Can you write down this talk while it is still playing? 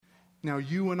Now,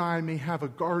 you and I may have a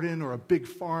garden or a big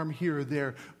farm here or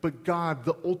there, but God,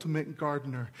 the ultimate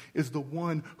gardener, is the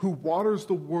one who waters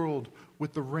the world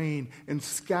with the rain and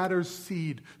scatters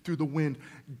seed through the wind.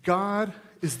 God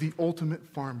is the ultimate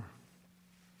farmer.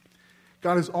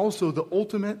 God is also the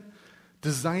ultimate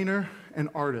designer and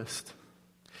artist.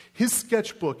 His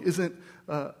sketchbook isn't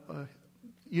a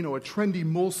trendy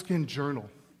moleskin journal,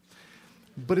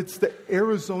 but it's the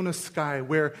Arizona sky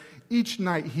where each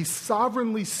night he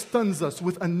sovereignly stuns us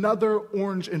with another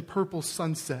orange and purple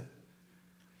sunset.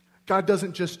 God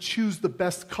doesn't just choose the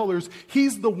best colors.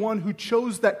 He's the one who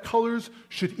chose that colors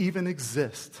should even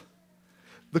exist.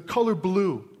 The color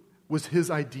blue was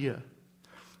his idea.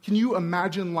 Can you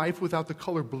imagine life without the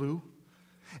color blue?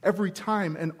 Every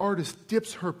time an artist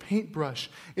dips her paintbrush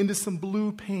into some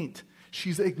blue paint,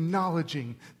 she's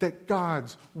acknowledging that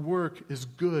God's work is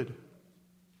good.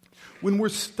 When we're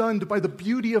stunned by the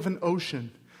beauty of an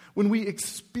ocean, when we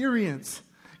experience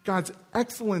God's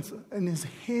excellence and his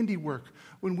handiwork,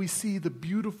 when we see the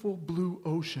beautiful blue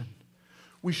ocean,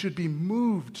 we should be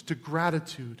moved to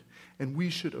gratitude, and we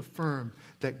should affirm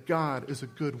that God is a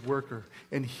good worker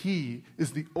and he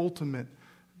is the ultimate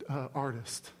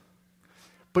artist.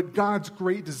 But God's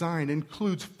great design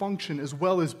includes function as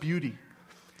well as beauty,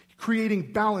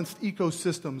 creating balanced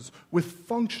ecosystems with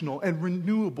functional and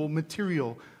renewable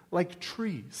material like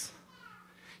trees.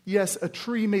 Yes, a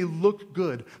tree may look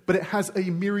good, but it has a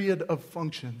myriad of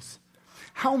functions.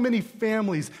 How many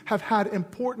families have had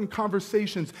important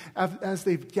conversations as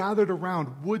they've gathered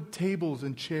around wood tables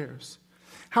and chairs?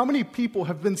 How many people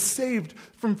have been saved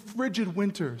from frigid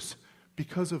winters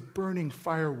because of burning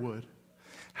firewood?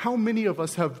 How many of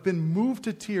us have been moved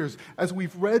to tears as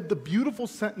we've read the beautiful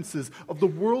sentences of the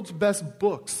world's best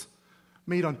books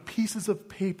made on pieces of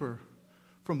paper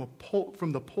from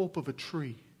the pulp of a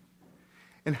tree?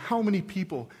 And how many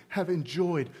people have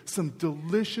enjoyed some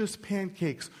delicious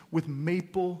pancakes with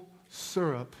maple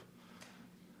syrup?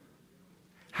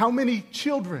 How many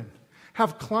children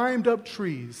have climbed up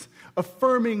trees,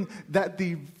 affirming that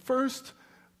the first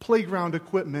playground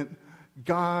equipment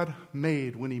God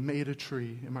made when he made a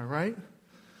tree? Am I right?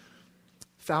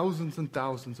 Thousands and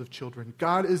thousands of children.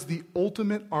 God is the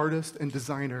ultimate artist and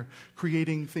designer,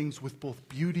 creating things with both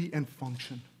beauty and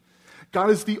function. God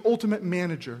is the ultimate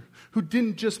manager who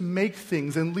didn't just make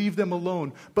things and leave them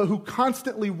alone, but who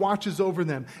constantly watches over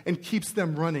them and keeps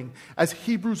them running. As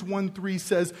Hebrews 1:3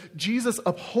 says, Jesus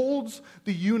upholds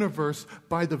the universe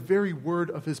by the very word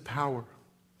of his power.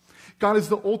 God is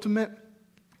the ultimate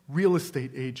real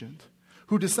estate agent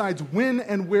who decides when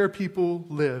and where people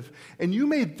live. And you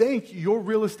may thank your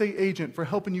real estate agent for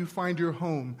helping you find your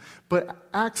home, but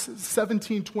Acts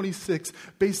 17:26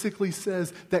 basically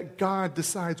says that God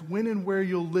decides when and where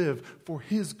you'll live for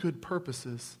his good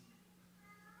purposes.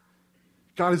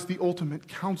 God is the ultimate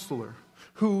counselor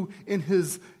who in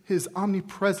his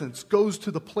omnipresence goes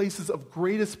to the places of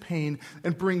greatest pain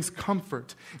and brings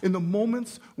comfort in the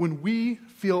moments when we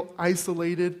feel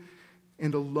isolated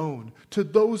and alone. To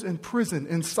those in prison,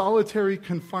 in solitary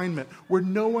confinement, where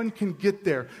no one can get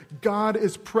there, God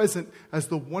is present as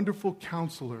the wonderful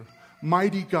counselor,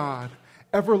 mighty God,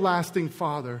 everlasting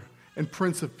Father, and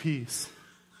Prince of Peace.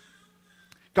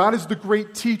 God is the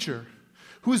great teacher,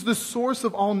 who is the source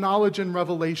of all knowledge and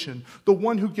revelation, the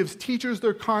one who gives teachers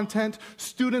their content,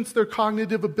 students their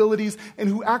cognitive abilities, and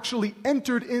who actually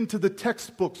entered into the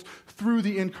textbooks through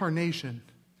the incarnation.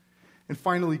 And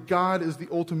finally, God is the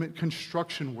ultimate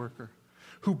construction worker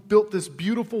who built this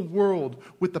beautiful world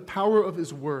with the power of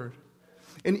his word.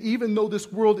 And even though this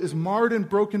world is marred and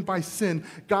broken by sin,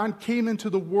 God came into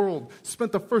the world,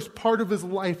 spent the first part of his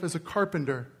life as a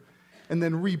carpenter, and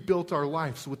then rebuilt our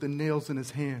lives with the nails in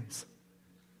his hands.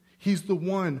 He's the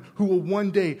one who will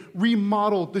one day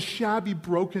remodel the shabby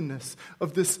brokenness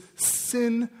of this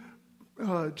sin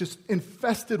just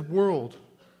infested world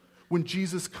when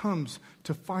Jesus comes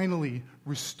to finally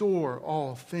restore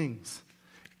all things.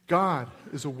 God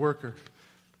is a worker.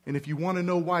 And if you want to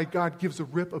know why God gives a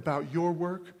rip about your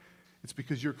work, it's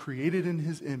because you're created in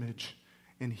his image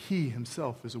and he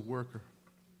himself is a worker.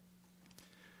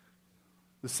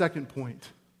 The second point,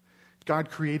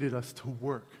 God created us to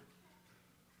work.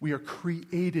 We are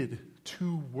created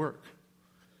to work.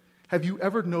 Have you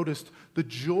ever noticed the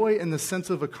joy and the sense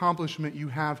of accomplishment you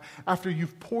have after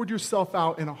you've poured yourself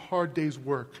out in a hard day's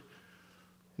work?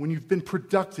 When you've been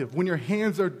productive, when your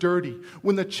hands are dirty,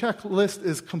 when the checklist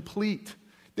is complete.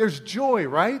 There's joy,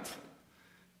 right?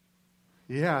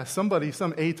 Yeah, some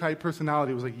A-type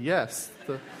personality was like, yes,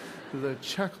 the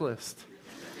checklist.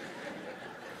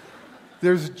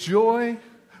 There's joy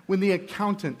when the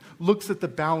accountant looks at the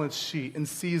balance sheet and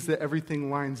sees that everything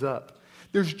lines up.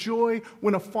 There's joy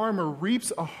when a farmer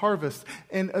reaps a harvest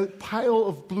and a pile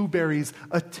of blueberries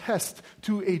attest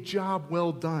to a job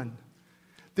well done.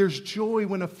 There's joy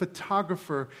when a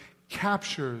photographer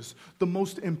captures the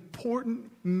most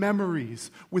important memories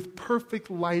with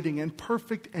perfect lighting and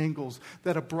perfect angles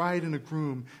that a bride and a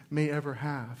groom may ever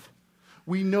have.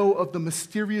 We know of the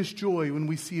mysterious joy when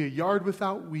we see a yard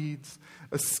without weeds,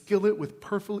 a skillet with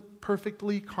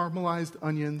perfectly caramelized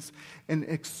onions, and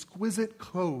exquisite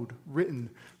code written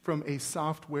from a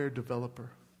software developer.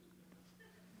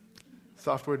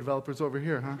 Software developers over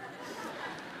here, huh?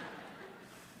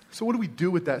 So what do we do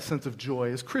with that sense of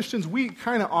joy? As Christians, we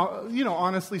kind of,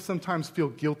 honestly sometimes feel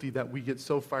guilty that we get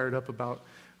so fired up about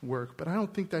work, but I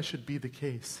don't think that should be the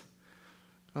case.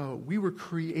 We were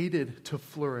created to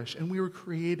flourish, and we were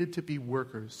created to be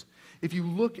workers. If you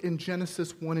look in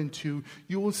Genesis 1 and 2,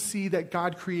 you will see that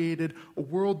God created a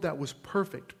world that was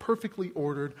perfect, perfectly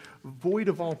ordered, void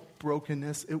of all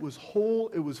brokenness. It was whole,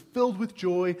 it was filled with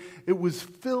joy, it was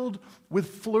filled with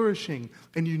flourishing.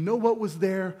 And you know what was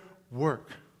there? Work.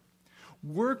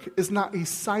 Work is not a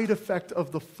side effect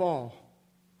of the fall.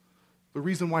 The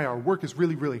reason why our work is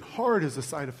really, really hard is a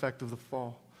side effect of the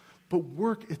fall. But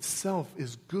work itself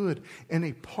is good and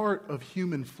a part of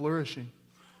human flourishing.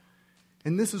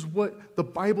 And this is what the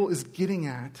Bible is getting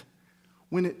at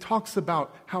when it talks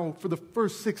about how for the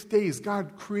first 6 days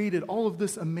God created all of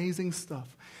this amazing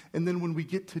stuff. And then when we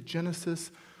get to Genesis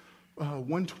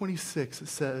 1:26, it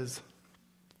says,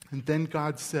 "And then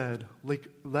God said,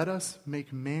 let us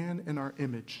make man in our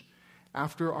image,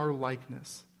 after our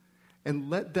likeness,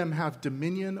 and let them have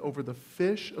dominion over the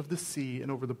fish of the sea,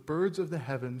 and over the birds of the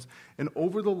heavens, and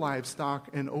over the livestock,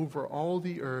 and over all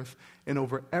the earth, and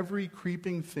over every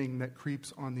creeping thing that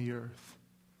creeps on the earth."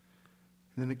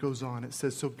 And then it goes on. It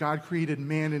says, "So God created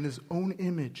man in his own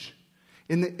image.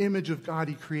 In the image of God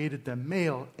he created them,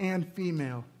 male and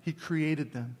female. He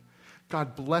created them.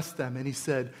 God blessed them, and he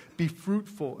said, 'Be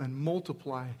fruitful and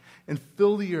multiply, and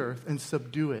fill the earth and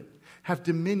subdue it. Have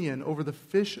dominion over the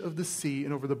fish of the sea,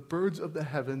 and over the birds of the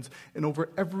heavens, and over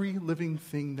every living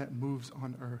thing that moves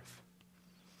on earth.'"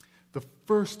 The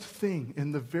first thing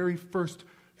in the very first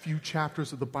few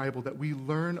chapters of the Bible that we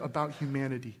learn about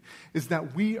humanity is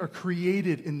that we are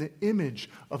created in the image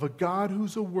of a God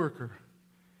who's a worker,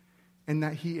 and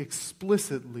that he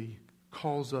explicitly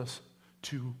calls us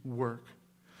to work,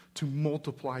 to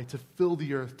multiply, to fill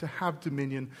the earth, to have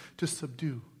dominion, to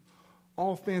subdue.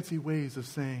 All fancy ways of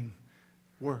saying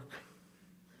work.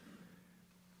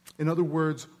 In other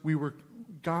words,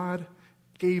 God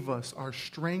gave us our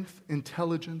strength,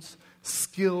 intelligence,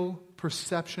 skill,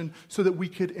 perception, so that we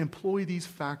could employ these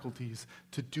faculties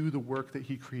to do the work that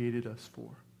he created us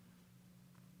for.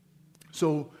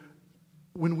 So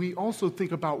when we also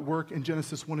think about work in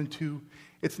Genesis 1 and 2,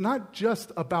 it's not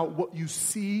just about what you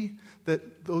see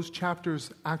that those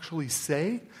chapters actually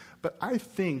say, but I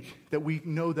think that we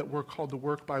know that we're called to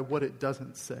work by what it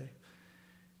doesn't say.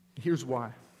 Here's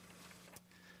why.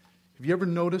 Have you ever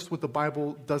noticed what the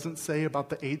Bible doesn't say about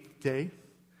the 8th day?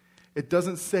 It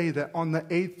doesn't say that on the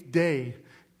 8th day,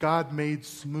 God made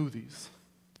smoothies,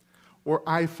 or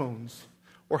iPhones,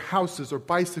 or houses, or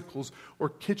bicycles, or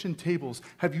kitchen tables.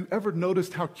 Have you ever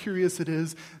noticed how curious it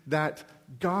is that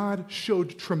God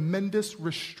showed tremendous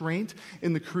restraint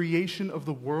in the creation of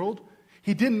the world?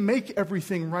 He didn't make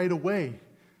everything right away,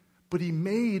 but he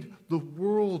made the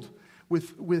world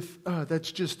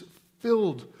that's just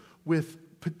filled with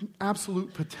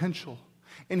absolute potential.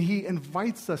 And he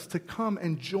invites us to come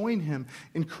and join him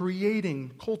in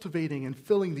creating, cultivating, and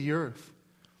filling the earth.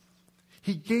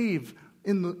 He gave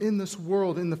in this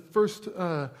world, in the first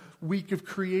week of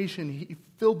creation, he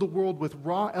filled the world with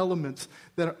raw elements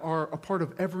that are a part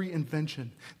of every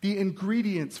invention, the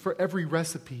ingredients for every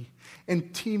recipe,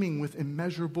 and teeming with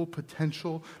immeasurable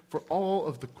potential for all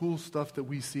of the cool stuff that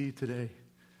we see today.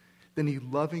 Then he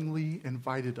lovingly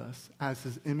invited us as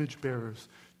his image bearers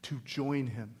to join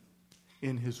him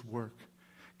in his work.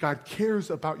 God cares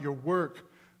about your work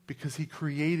because he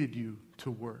created you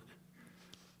to work.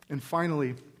 And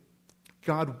finally,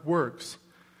 God works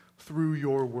through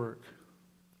your work.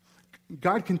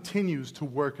 God continues to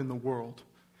work in the world.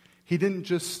 He didn't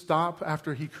just stop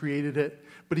after he created it,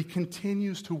 but he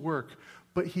continues to work.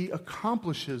 But he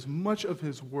accomplishes much of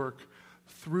his work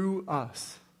through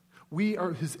us. We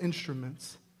are his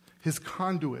instruments, his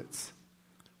conduits.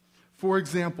 For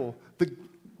example,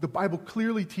 the Bible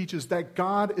clearly teaches that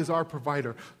God is our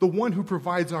provider, the one who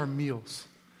provides our meals.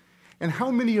 And how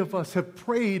many of us have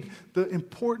prayed the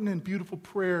important and beautiful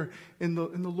prayer in the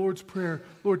Lord's Prayer,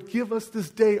 "Lord, give us this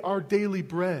day our daily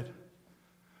bread."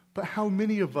 But how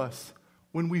many of us,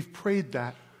 when we've prayed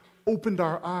that, opened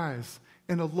our eyes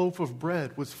and a loaf of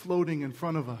bread was floating in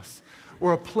front of us,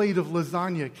 or a plate of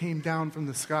lasagna came down from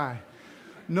the sky.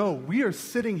 No, we are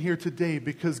sitting here today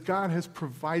because God has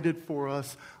provided for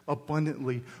us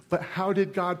abundantly. But how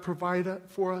did God provide it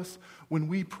for us? When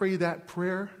we pray that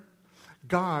prayer,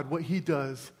 God, what he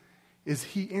does is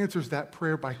he answers that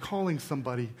prayer by calling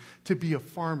somebody to be a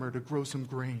farmer to grow some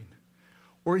grain.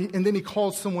 And then he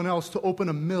calls someone else to open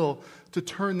a mill to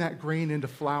turn that grain into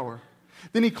flour.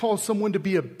 Then he calls someone to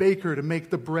be a baker to make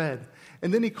the bread.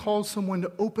 And then he calls someone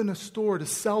to open a store to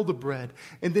sell the bread.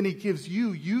 And then he gives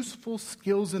you useful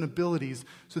skills and abilities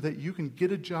so that you can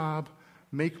get a job,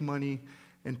 make money,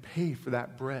 and pay for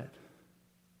that bread.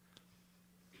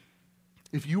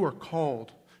 If you are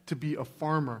called to be a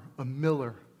farmer, a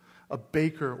miller, a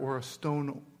baker, or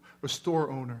a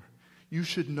store owner, you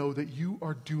should know that you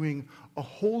are doing a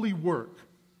holy work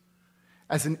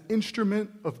as an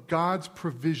instrument of God's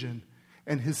provision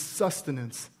and his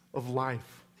sustenance of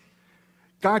life.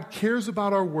 God cares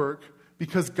about our work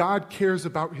because God cares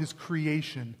about his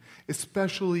creation,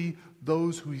 especially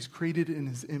those who he's created in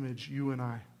his image, you and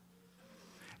I.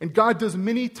 And God does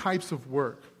many types of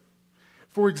work.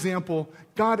 For example,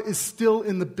 God is still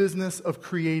in the business of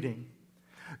creating.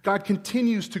 God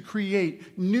continues to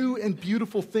create new and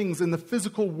beautiful things in the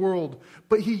physical world,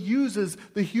 but he uses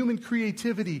the human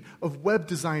creativity of web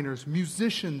designers,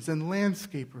 musicians, and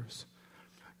landscapers.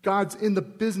 God's in the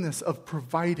business of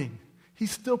providing. He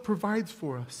still provides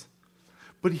for us.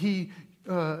 But he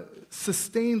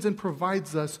sustains and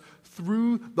provides us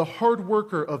through the hard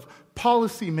worker of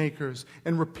policymakers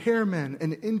and repairmen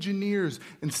and engineers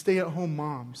and stay-at-home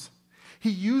moms. He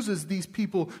uses these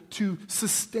people to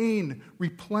sustain,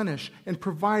 replenish, and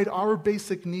provide our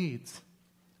basic needs.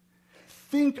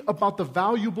 Think about the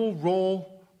valuable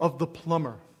role of the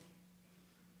plumber.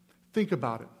 Think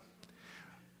about it.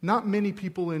 Not many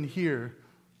people in here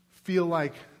feel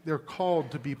like they're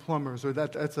called to be plumbers or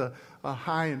that's a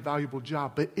high and valuable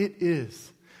job, but it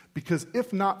is. Because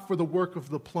if not for the work of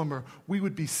the plumber, we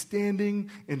would be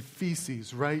standing in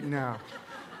feces right now.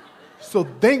 So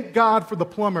thank God for the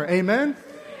plumber. Amen?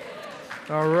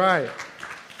 All right.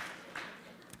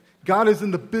 God is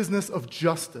in the business of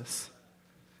justice.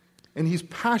 And he's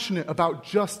passionate about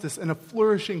justice and a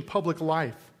flourishing public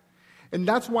life. And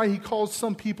that's why he calls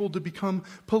some people to become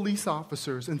police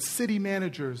officers and city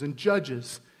managers and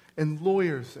judges and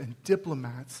lawyers and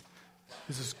diplomats.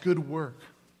 This is good work.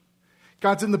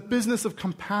 God's in the business of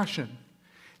compassion,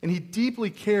 and he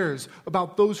deeply cares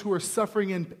about those who are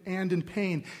suffering and in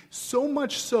pain, so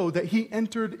much so that he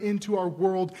entered into our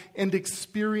world and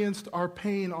experienced our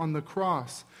pain on the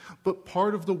cross. But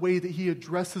part of the way that he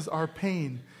addresses our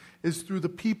pain is through the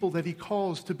people that he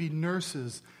calls to be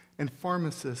nurses and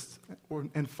pharmacists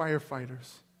and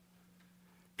firefighters.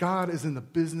 God is in the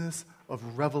business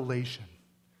of revelation.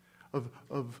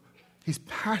 He's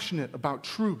passionate about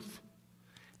truth.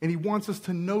 And he wants us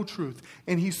to know truth.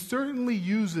 And he certainly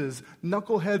uses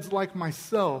knuckleheads like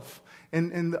myself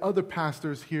and the other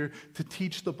pastors here to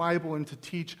teach the Bible and to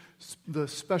teach the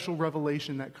special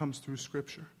revelation that comes through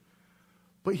Scripture.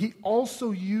 But he also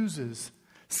uses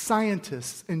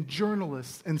scientists and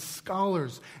journalists and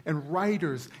scholars and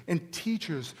writers and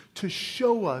teachers to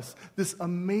show us this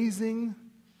amazing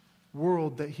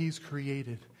world that he's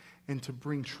created and to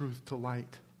bring truth to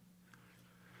light.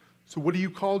 So what are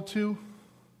you called to?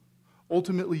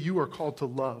 Ultimately, you are called to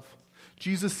love.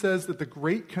 Jesus says that the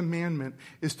great commandment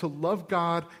is to love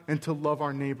God and to love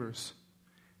our neighbors.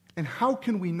 And how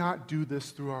can we not do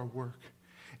this through our work?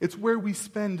 It's where we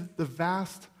spend the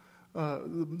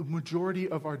majority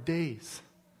of our days.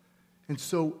 And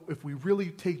so if we really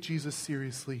take Jesus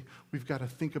seriously, we've got to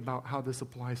think about how this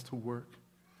applies to work.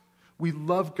 We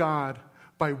love God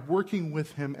by working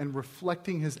with him and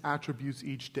reflecting his attributes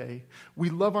each day.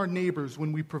 We love our neighbors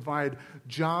when we provide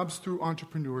jobs through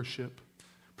entrepreneurship,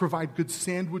 provide good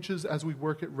sandwiches as we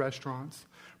work at restaurants,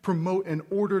 promote an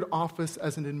ordered office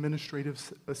as an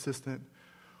administrative assistant,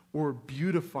 or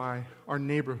beautify our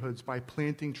neighborhoods by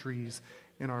planting trees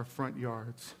in our front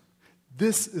yards.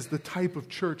 This is the type of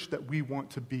church that we want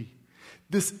to be.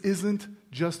 This isn't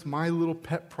just my little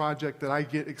pet project that I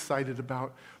get excited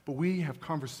about, but we have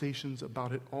conversations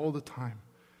about it all the time.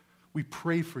 We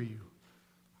pray for you.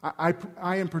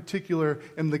 I in particular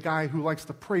am the guy who likes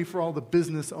to pray for all the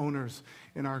business owners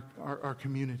in our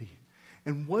community.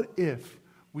 And what if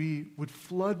we would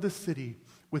flood the city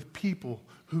with people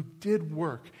who did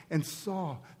work and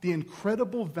saw the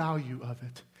incredible value of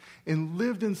it and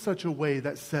lived in such a way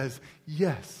that says,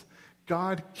 yes,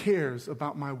 God cares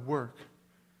about my work.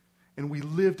 And we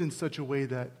lived in such a way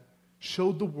that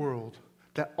showed the world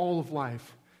that all of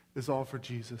life is all for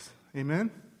Jesus.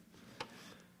 Amen?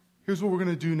 Here's what we're going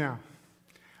to do now.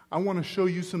 I want to show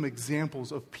you some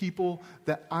examples of people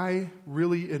that I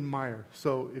really admire.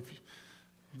 So if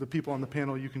the people on the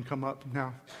panel, you can come up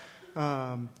now.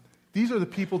 These are the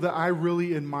people that I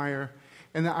really admire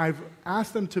and that I've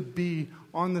asked them to be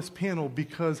on this panel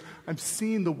because I'm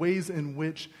seeing the ways in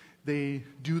which they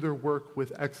do their work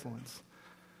with excellence.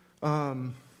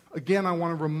 Again, I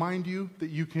want to remind you that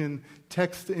you can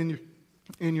text in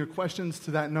your questions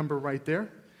to that number right there.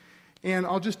 And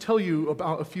I'll just tell you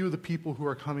about a few of the people who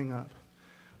are coming up.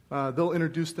 They'll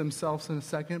introduce themselves in a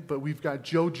second, but we've got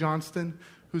Joe Johnston,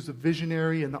 who's the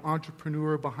visionary and the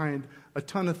entrepreneur behind a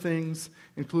ton of things,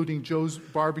 including Joe's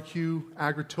Barbecue,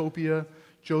 Agritopia,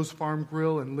 Joe's Farm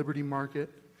Grill, and Liberty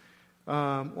Market.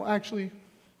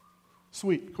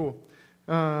 Sweet, cool.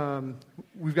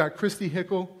 We've got Christy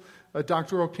Hickel, a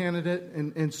doctoral candidate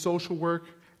in social work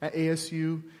at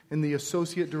ASU and the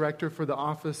associate director for the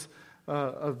Office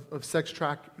of Sex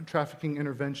Trafficking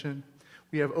Intervention.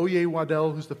 We have Oye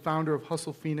Waddell, who's the founder of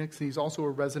Hustle Phoenix, and he's also a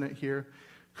resident here.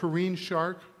 Corrine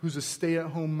Shark, who's a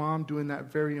stay-at-home mom doing that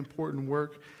very important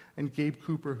work. And Gabe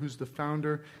Cooper, who's the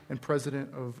founder and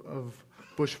president of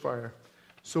Bushfire.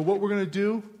 So what we're going to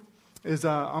do is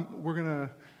I'm going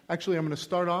to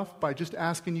start off by just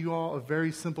asking you all a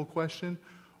very simple question.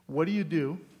 What do you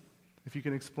do, if you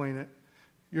can explain it?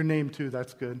 Your name, too,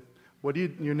 that's good.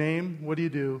 Your name, what do you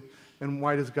do, and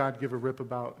why does God give a rip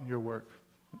about your work?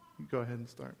 Go ahead and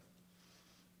start.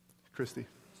 Christy.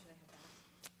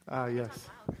 Yes.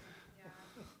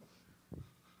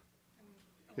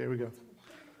 Here we go.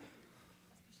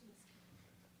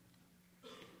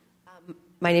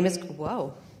 My name is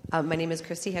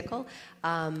Christy Hickel.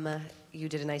 You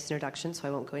did a nice introduction, so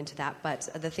I won't go into that. But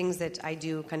the things that I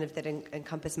do that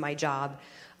encompass my job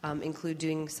include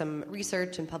doing some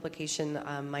research and publication.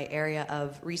 My area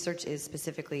of research is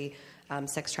specifically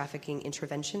sex trafficking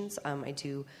interventions. I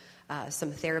do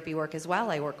some therapy work as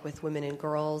well. I work with women and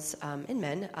girls and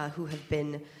men who have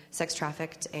been sex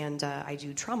trafficked, and I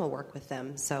do trauma work with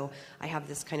them. So I have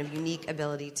this kind of unique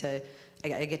ability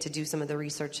I get to do some of the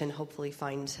research and hopefully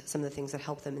find some of the things that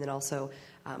help them. And then also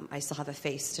I still have a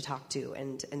face to talk to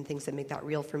and things that make that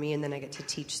real for me. And then I get to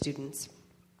teach students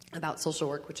about social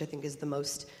work, which I think is the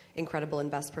most incredible and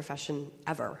best profession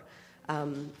ever.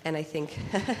 And I think,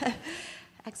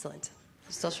 excellent.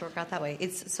 Social work out that way.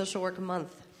 It's Social Work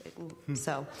Month.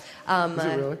 So, is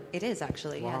it really? It is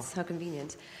actually, wow. Yes. How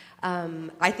convenient.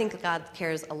 I think God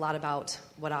cares a lot about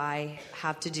what I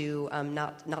have to do,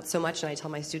 not so much, and I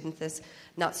tell my students this,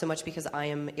 not so much because I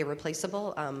am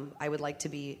irreplaceable. I would like to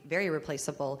be very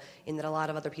replaceable in that a lot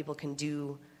of other people can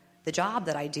do the job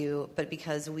that I do, but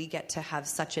because we get to have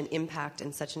such an impact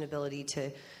and such an ability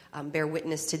to bear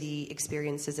witness to the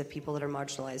experiences of people that are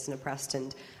marginalized and oppressed,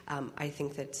 and I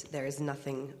think that there is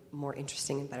nothing more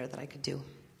interesting and better that I could do.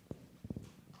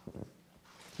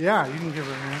 Yeah, you can give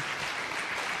her a hand.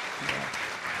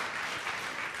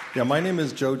 Yeah, my name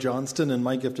is Joe Johnston, and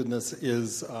my giftedness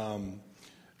is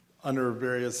under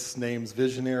various names: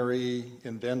 visionary,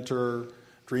 inventor,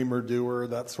 dreamer, doer,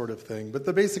 that sort of thing. But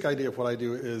the basic idea of what I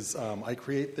do is I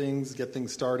create things, get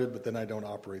things started, but then I don't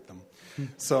operate them.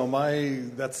 So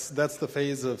that's the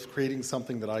phase of creating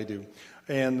something that I do.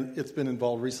 And it's been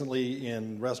involved recently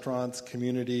in restaurants,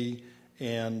 community,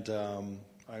 and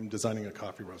I'm designing a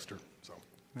coffee roaster. So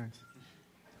nice.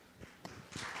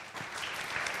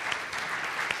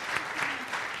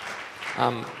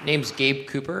 Name's Gabe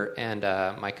Cooper, and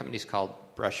my company's called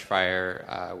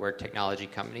Brushfire. We're a technology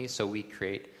company, so we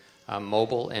create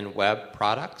mobile and web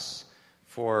products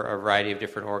for a variety of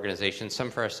different organizations,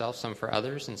 some for ourselves, some for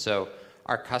others. And so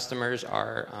our customers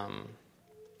are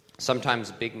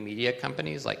sometimes big media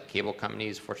companies, like cable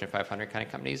companies, Fortune 500 kind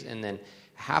of companies, and then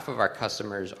half of our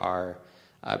customers are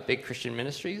big Christian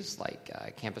ministries, like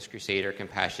Campus Crusade or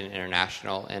Compassion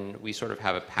International, and we sort of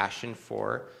have a passion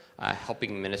for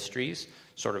helping ministries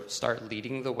sort of start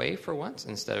leading the way for once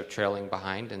instead of trailing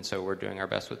behind, and so we're doing our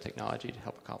best with technology to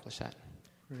help accomplish that.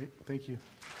 Great, thank you.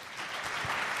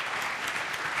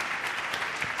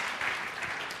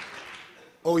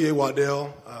 Oye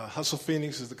Waddell, Hustle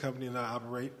Phoenix is the company that I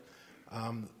operate.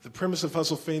 The premise of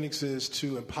Hustle Phoenix is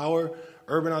to empower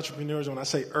urban entrepreneurs. When I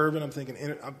say urban, I'm thinking,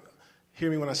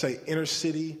 hear me when I say inner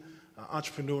city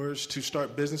entrepreneurs to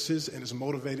start businesses, and it's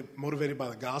motivated by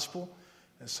the gospel.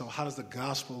 And so how does the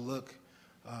gospel look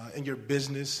in your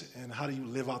business, and how do you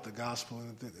live out the gospel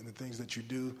in the things that you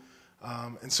do?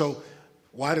 And so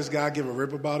why does God give a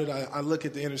rip about it? I look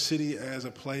at the inner city as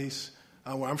a place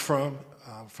where I'm from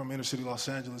inner city Los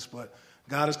Angeles, but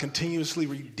God is continuously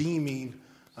redeeming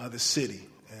the city.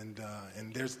 And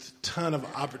there's a ton of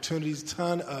opportunities,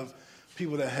 ton of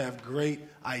people that have great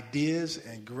ideas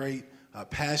and great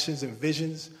passions and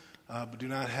visions, but do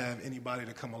not have anybody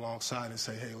to come alongside and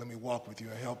say, hey, let me walk with you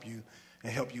and help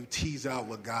you tease out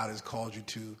what God has called you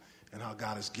to and how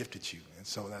God has gifted you. And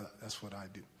so that's what I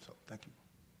do. So thank you.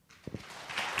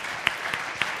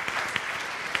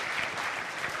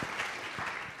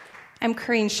 I'm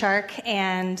Corrine Shark,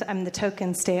 and I'm the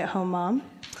token stay-at-home mom.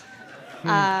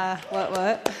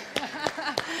 What?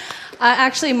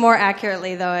 Actually, more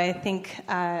accurately, though, I think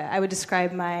I would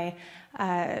describe my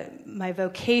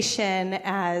vocation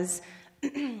as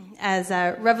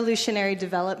revolutionary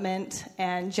development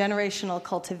and generational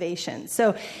cultivation.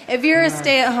 So, if you're a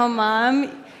stay-at-home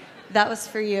mom, that was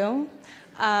for you.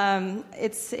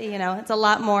 It's a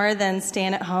lot more than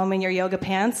staying at home in your yoga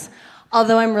pants,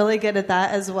 although I'm really good at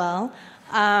that as well.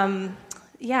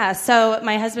 So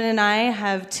my husband and I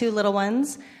have 2 little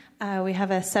ones. We have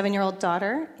a 7-year-old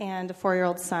daughter and a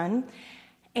 4-year-old son.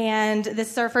 And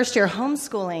this is our first year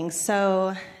homeschooling.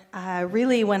 So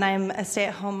really, when I'm a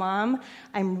stay-at-home mom,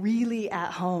 I'm really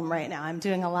at home right now. I'm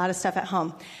doing a lot of stuff at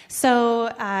home.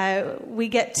 So we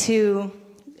get to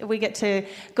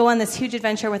go on this huge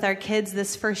adventure with our kids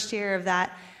this first year of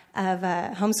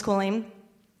homeschooling.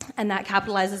 And that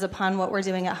capitalizes upon what we're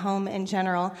doing at home in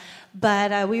general.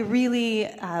 But we really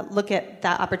look at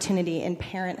that opportunity in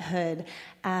parenthood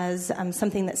as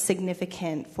something that's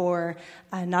significant for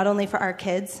not only for our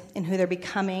kids and who they're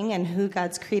becoming and who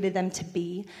God's created them to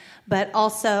be, but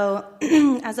also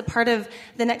as a part of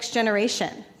the next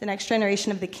generation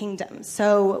of the kingdom.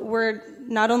 So we're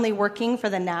not only working for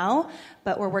the now,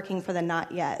 but we're working for the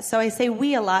not yet. So I say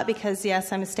we a lot because,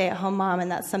 yes, I'm a stay-at-home mom,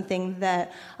 and that's something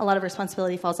that a lot of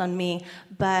responsibility falls on me.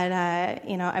 But,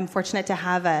 I'm fortunate to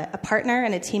have a partner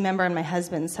and a team member and my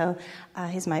husband. So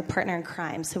he's my partner in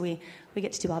crime. So we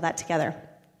get to do all that together.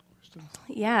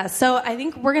 Yeah, so I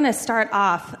think we're going to start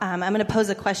off. I'm going to pose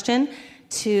a question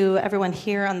to everyone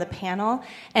here on the panel.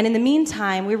 And in the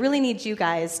meantime, we really need you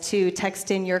guys to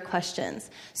text in your questions.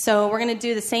 So we're going to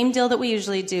do the same deal that we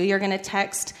usually do. You're going to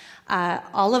text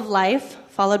all of life,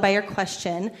 followed by your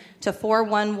question, to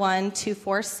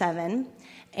 411247.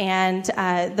 And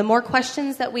the more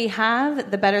questions that we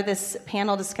have, the better this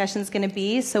panel discussion is going to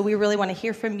be. So we really want to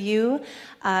hear from you.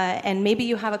 And maybe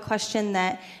you have a question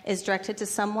that is directed to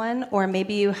someone, or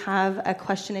maybe you have a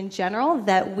question in general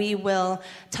that we will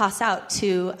toss out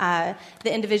to the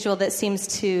individual that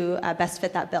seems to best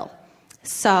fit that bill.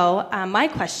 So my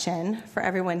question for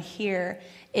everyone here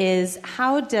is,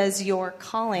 how does your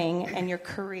calling and your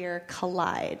career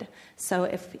collide? So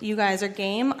if you guys are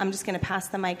game, I'm just going to pass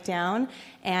the mic down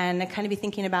and kind of be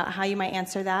thinking about how you might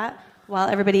answer that while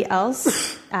everybody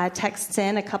else texts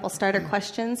in a couple starter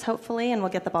questions, hopefully, and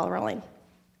we'll get the ball rolling.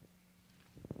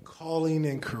 Calling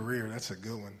and career, that's a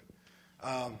good one.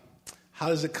 How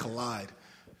does it collide?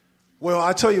 Well,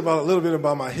 I'll tell you a little bit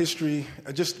about my history,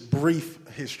 just brief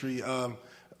history.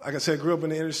 Like I said, I grew up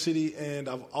in the inner city, and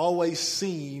I've always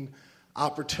seen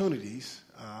opportunities,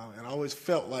 and I always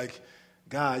felt like,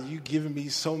 God, you've given me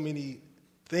so many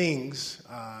things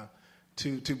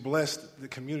to bless the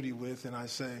community with, and I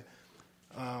say,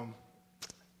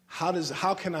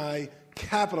 how can I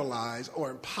capitalize or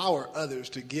empower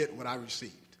others to get what I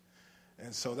received?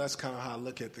 And so that's kind of how I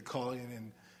look at the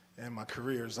calling and my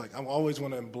career. It's like I always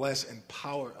want to bless and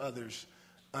empower others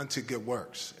unto good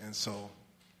works, and so.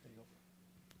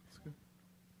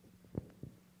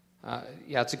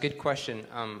 It's a good question.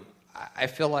 I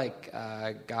feel like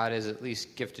God has at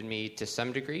least gifted me to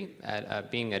some degree at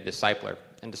being a discipler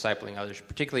and discipling others,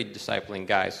 particularly discipling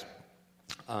guys.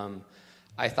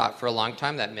 I thought for a long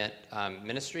time that meant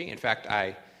ministry. In fact,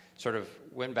 I sort of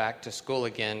went back to school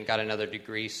again, got another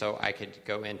degree so I could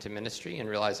go into ministry, and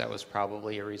realized that was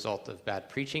probably a result of bad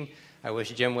preaching. I wish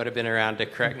Jim would have been around to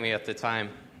correct me at the time.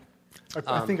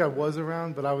 I think I was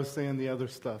around, but I was saying the other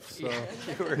stuff. So.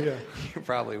 You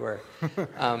probably were.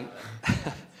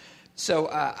 So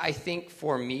I think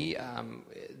for me,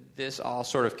 this all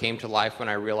sort of came to life when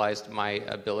I realized my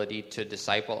ability to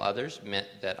disciple others meant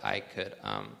that I could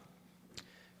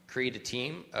create a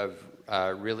team of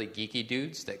really geeky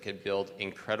dudes that could build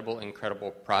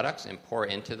incredible products and pour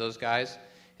into those guys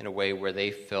in a way where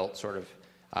they felt sort of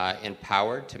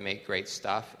empowered to make great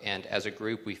stuff. And as a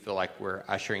group, we feel like we're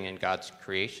ushering in God's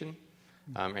creation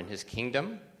and his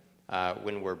kingdom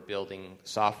when we're building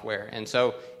software. And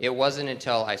so it wasn't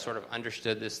until I sort of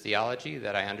understood this theology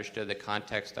that I understood the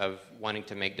context of wanting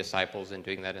to make disciples and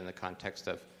doing that in the context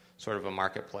of sort of a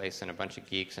marketplace and a bunch of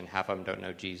geeks, and half of them don't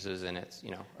know Jesus, and it's,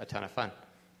 a ton of fun.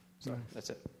 So that's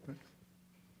it.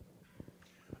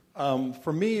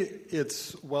 For me,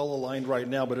 it's well aligned right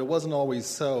now, but it wasn't always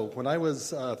so. When I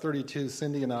was 32,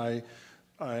 Cindy and I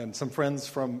and some friends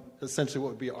from essentially what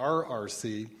would be our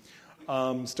RC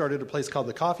started a place called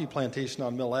the Coffee Plantation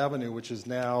on Mill Avenue, which is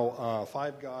now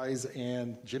Five Guys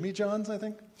and Jimmy John's, I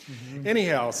think. Mm-hmm.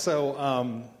 Anyhow,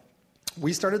 so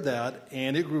we started that,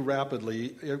 and it grew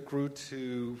rapidly. It grew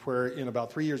to where in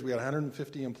about 3 years we had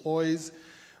 150 employees.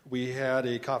 We had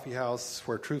a coffee house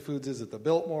where True Foods is at the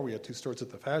Biltmore. We had 2 stores at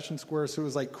the Fashion Square, so it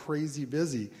was like crazy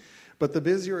busy. But the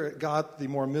busier it got, the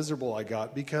more miserable I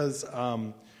got, because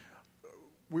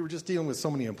we were just dealing with so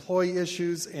many employee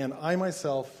issues, and I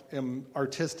myself am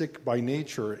artistic by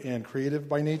nature and creative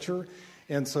by nature.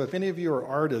 And so if any of you are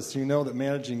artists, you know that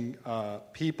managing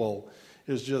people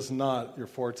is just not your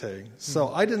forte. So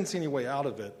I didn't see any way out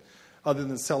of it other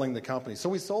than selling the company. So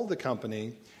we sold the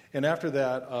company, and after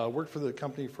that, worked for the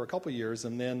company for a couple of years,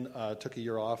 and then took a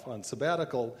year off on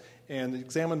sabbatical and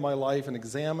examined my life and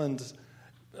examined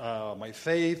my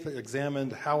faith,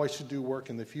 examined how I should do work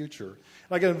in the future.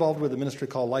 And I got involved with a ministry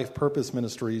called Life Purpose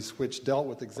Ministries, which dealt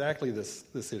with exactly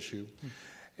this issue,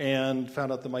 and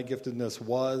found out that my giftedness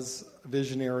was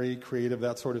visionary, creative,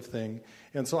 that sort of thing.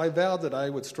 And so I vowed that I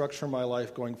would structure my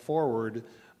life going forward,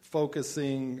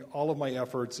 focusing all of my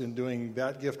efforts in doing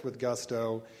that gift with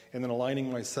gusto, and then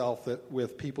aligning myself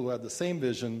with people who had the same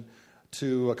vision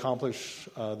to accomplish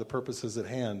the purposes at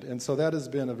hand. And so that has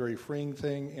been a very freeing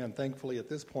thing, and thankfully at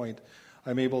this point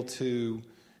I'm able to,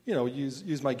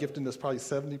 use my giftedness probably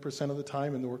 70% of the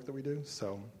time in the work that we do.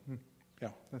 So, yeah.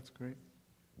 That's great.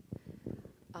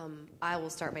 I will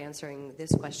start by answering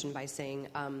this question by saying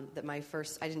that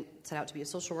I didn't set out to be a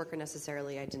social worker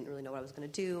necessarily. I didn't really know what I was going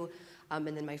to do. And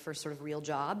then my first sort of real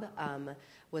job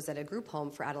was at a group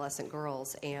home for adolescent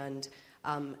girls, and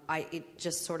it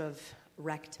just sort of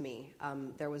wrecked me.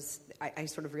 I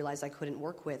sort of realized I couldn't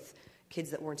work with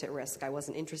kids that weren't at risk. I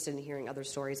wasn't interested in hearing other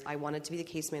stories. I wanted to be the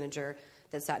case manager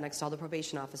that sat next to all the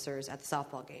probation officers at the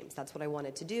softball games. That's what I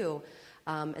wanted to do.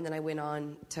 And then I went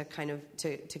on to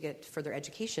to get further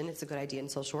education. It's a good idea in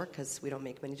social work because we don't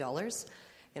make many dollars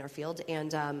in our field.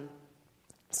 And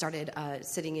started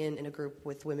sitting in a group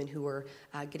with women who were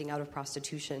getting out of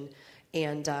prostitution.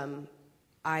 And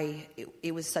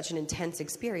it was such an intense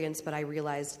experience, but I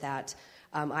realized that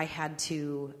I had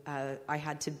to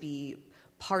be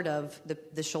part of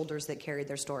the shoulders that carried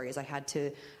their stories. I had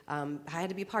to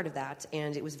be part of that,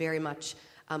 and it was very much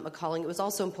a calling. It was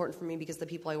also important for me because the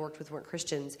people I worked with weren't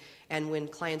Christians, and when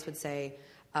clients would say,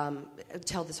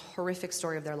 tell this horrific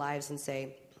story of their lives and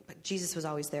say, but Jesus was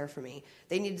always there for me,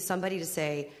 they needed somebody to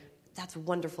say, that's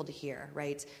wonderful to hear,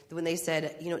 right? When they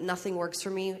said, nothing works for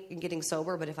me in getting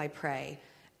sober, but if I pray,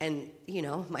 and,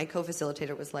 my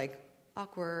co-facilitator was like,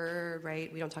 awkward,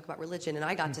 right? We don't talk about religion. And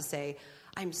I got to say,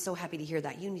 I'm so happy to hear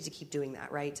that. You need to keep doing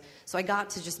that, right? So I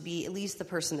got to just be at least the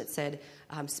person that said,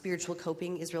 spiritual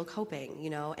coping is real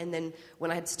coping, And then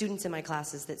when I had students in my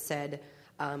classes that said,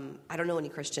 I don't know any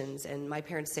Christians, and my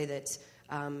parents say that,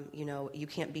 you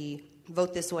can't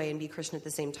vote this way and be Christian at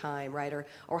the same time, right?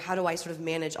 Or how do I sort of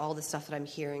manage all the stuff that I'm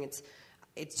hearing?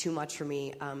 It's too much for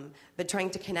me. But trying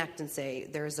to connect and say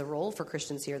there's a role for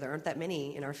Christians here. There aren't that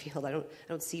many in our field. I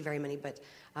don't see very many, but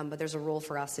there's a role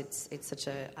for us. It's such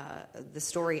the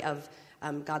story of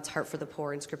God's heart for the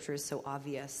poor in Scripture is so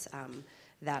obvious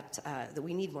that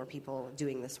we need more people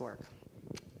doing this work.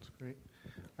 That's great.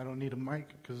 I don't need a mic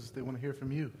because they want to hear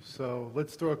from you. So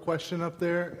let's throw a question up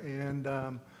there,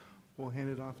 and we'll hand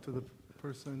it off to the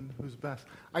person who's best.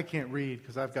 I can't read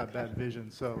because I've got bad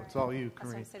vision, so it's all you,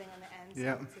 Kareem. I'm sitting on the end,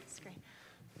 yeah. So it's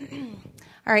screen.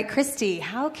 All right, Christy,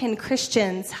 how can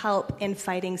Christians help in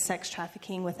fighting sex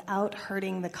trafficking without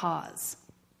hurting the cause?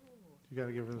 You got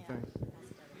to give her the thing.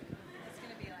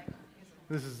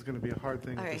 This is going to be a hard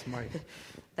thing with this mic.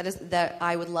 That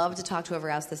I would love to talk to whoever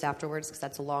asked this afterwards because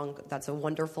that's a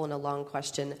wonderful and a long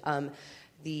question.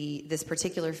 This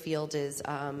particular field is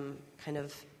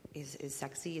is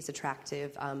sexy, is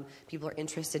attractive. People are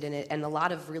interested in it, and a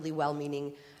lot of really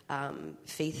well-meaning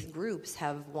faith groups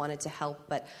have wanted to help,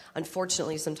 but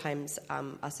unfortunately, sometimes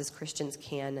us as Christians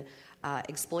can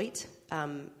exploit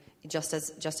just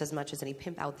as much as any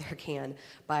pimp out there can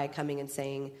by coming and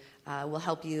saying, we'll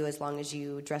help you as long as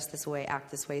you dress this way,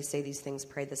 act this way, say these things,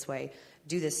 pray this way,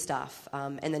 do this stuff,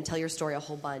 and then tell your story a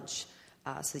whole bunch.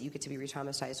 So that you get to be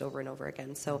re-traumatized over and over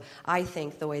again. So I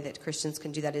think the way that Christians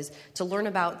can do that is to learn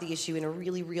about the issue in a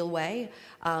really real way,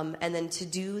 and then to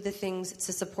do the things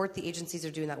to support the agencies that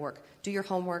are doing that work. Do your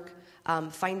homework.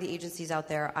 Find the agencies out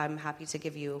there. I'm happy to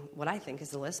give you what I think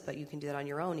is the list, but you can do that on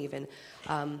your own even.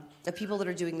 The people that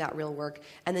are doing that real work,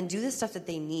 and then do the stuff that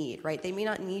they need, right? They may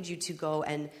not need you to go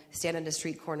and stand on a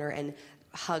street corner and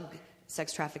hug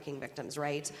sex trafficking victims,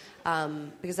 right?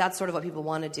 Because that's sort of what people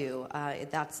want to do.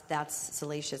 That's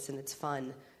salacious and it's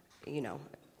fun,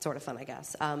 sort of fun, I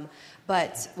guess.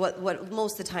 But what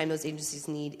most of the time those agencies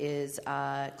need is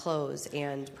clothes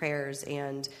and prayers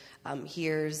and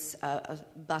here's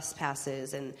bus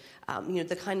passes and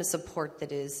the kind of support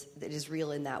that is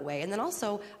real in that way. And then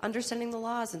also understanding the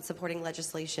laws and supporting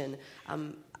legislation,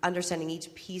 understanding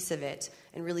each piece of it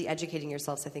and really educating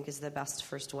yourselves, I think, is the best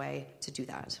first way to do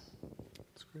that.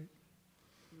 That's great.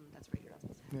 That's right. You're not supposed to.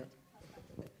 Yeah.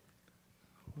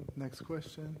 Next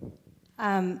question.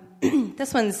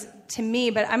 This one's to me,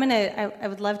 but I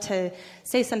would love to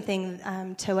say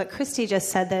something to what Christy just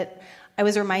said that I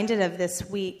was reminded of this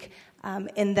week,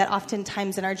 in that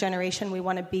oftentimes in our generation we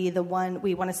want to be the one,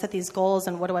 we want to set these goals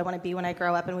and what do I want to be when I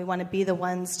grow up, and we want to be the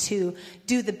ones to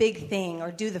do the big thing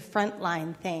or do the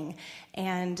frontline thing.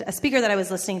 And a speaker that I was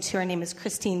listening to, her name is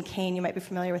Christine Kane, you might be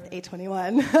familiar with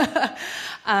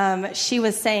A21. She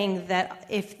was saying that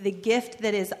if the gift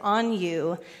that is on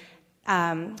you,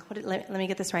 let me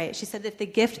get this right. She said, if the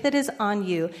gift that is on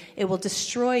you, it will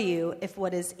destroy you if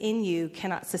what is in you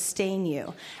cannot sustain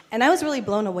you. And I was really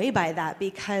blown away by that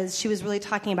because she was really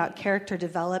talking about character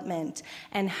development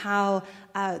and how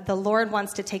the Lord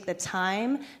wants to take the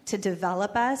time to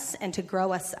develop us and to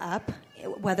grow us up,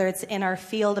 whether it's in our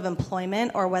field of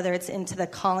employment or whether it's into the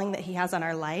calling that He has on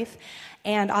our life.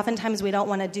 And oftentimes we don't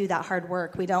want to do that hard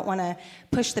work. We don't want to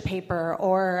push the paper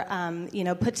or,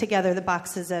 put together the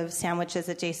boxes of sandwiches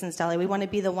at Jason's Deli. We want to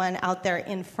be the one out there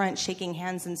in front shaking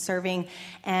hands and serving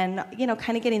and,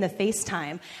 kind of getting the face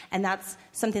time. And that's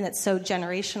something that's so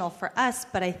generational for us.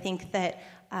 But I think that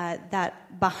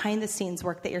that behind-the-scenes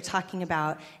work that you're talking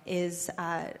about is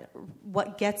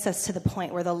what gets us to the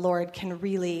point where the Lord can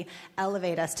really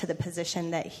elevate us to the position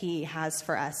that He has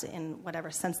for us in whatever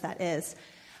sense that is.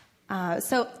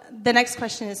 So the next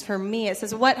question is for me. It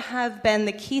says, what have been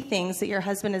the key things that your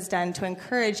husband has done to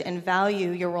encourage and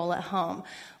value your role at home?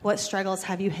 What struggles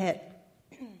have you hit?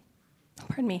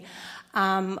 Pardon me.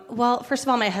 Well, first of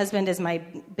all, my husband is my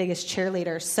biggest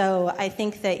cheerleader. So I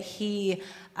think that he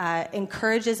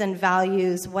encourages and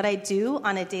values what I do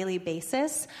on a daily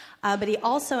basis. But he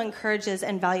also encourages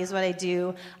and values what I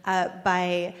do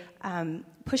by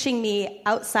pushing me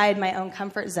outside my own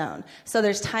comfort zone. So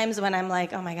there's times when I'm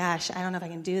like, oh my gosh, I don't know if I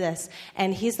can do this.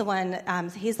 And he's the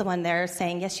one there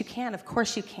saying, yes, you can. Of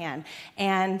course you can.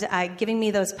 And giving me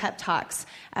those pep talks.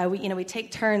 We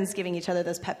take turns giving each other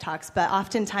those pep talks, but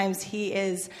oftentimes he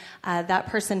is that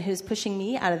person who's pushing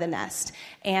me out of the nest.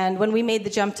 And when we made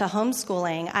the jump to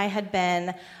homeschooling, I had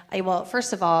been,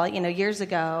 first of all, years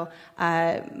ago,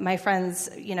 my friends,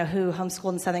 who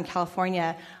homeschooled in Southern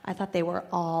California, I thought they were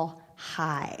all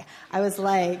high. I was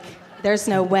like, there's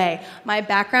no way. My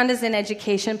background is in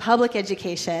education, public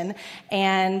education,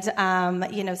 and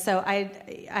so I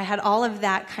had all of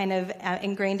that kind of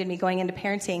ingrained in me going into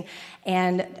parenting,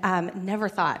 and never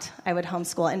thought I would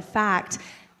homeschool. In fact,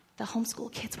 the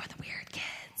homeschool kids were the weird kids.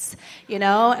 And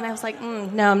I was like,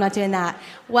 no, I'm not doing that.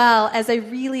 Well, as I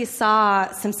really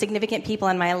saw some significant people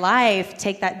in my life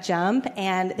take that jump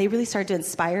and they really started to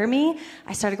inspire me,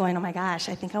 I started going, oh my gosh,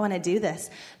 I think I want to do this.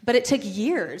 But it took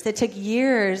years. It took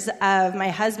years of my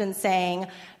husband saying,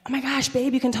 oh my gosh,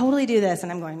 babe, you can totally do this.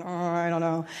 And I'm going, I don't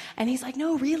know. And he's like,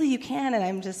 no, really, you can. And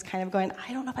I'm just kind of going,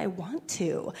 I don't know if I want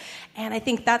to. And I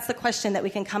think that's the question that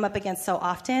we can come up against so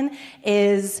often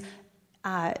is,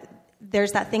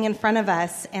 there's that thing in front of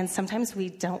us, and sometimes we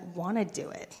don't want to do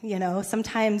it.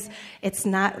 Sometimes it's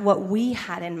not what we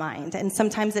had in mind, and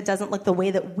sometimes it doesn't look the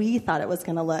way that we thought it was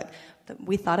going to look.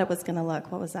 We thought it was going to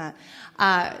look. What was that?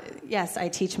 Yes, I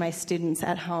teach my students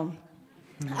at home.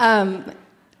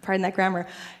 Pardon that grammar.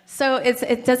 So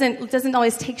it doesn't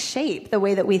always take shape the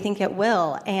way that we think it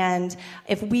will. And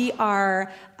if we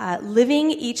are living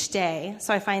each day,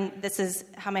 so I find this is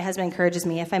how my husband encourages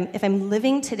me. If I'm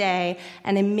living today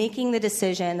and I'm making the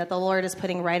decision that the Lord is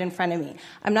putting right in front of me,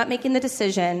 I'm not making the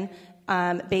decision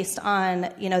based on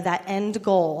that end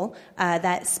goal,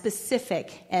 that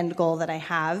specific end goal that I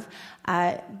have,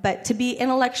 but to be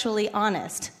intellectually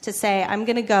honest, to say I'm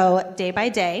going to go day by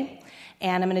day.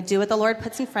 And I'm going to do what the Lord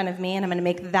puts in front of me, and I'm going to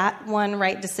make that one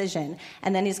right decision.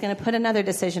 And then He's going to put another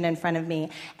decision in front of me.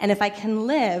 And if I can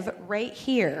live right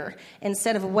here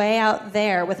instead of way out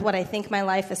there with what I think my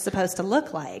life is supposed to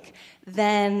look like,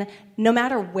 then no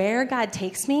matter where God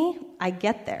takes me, I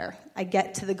get there. I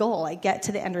get to the goal. I get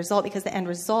to the end result because the end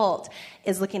result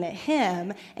is looking at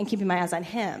Him and keeping my eyes on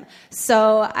Him.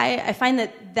 So I find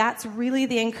that that's really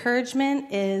the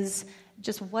encouragement is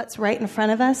just what's right in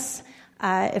front of us.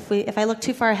 If I look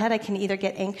too far ahead, I can either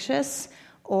get anxious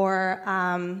or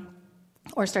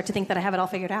or start to think that I have it all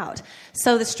figured out.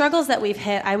 So the struggles that we've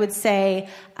hit, I would say,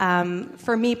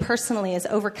 for me personally, is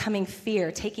overcoming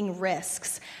fear, taking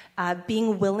risks,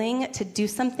 being willing to do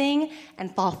something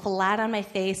and fall flat on my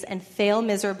face and fail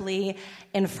miserably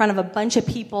in front of a bunch of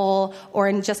people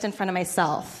or just in front of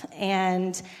myself.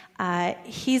 And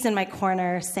he's in my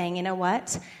corner saying, you know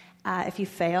what? If you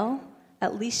fail,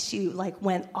 at least you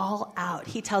went all out.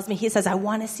 He says, I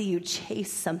want to see you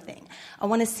chase something. I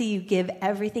want to see you give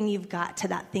everything you've got to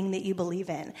that thing that you believe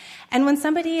in. And when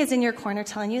somebody is in your corner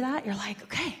telling you that, you're like,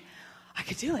 okay, I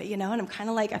could do it, and I'm kind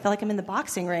of I feel like I'm in the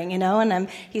boxing ring, and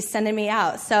he's sending me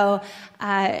out. So,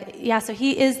 so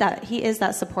he is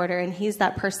that supporter, and he's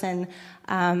that person,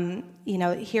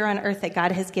 here on earth that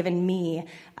God has given me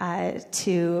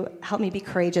to help me be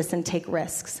courageous and take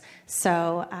risks.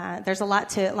 So there's a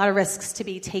lot of risks to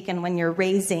be taken when you're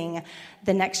raising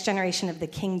the next generation of the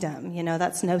kingdom.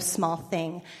 That's no small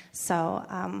thing.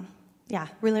 So,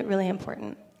 really, really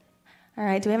important. All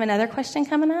right, do we have another question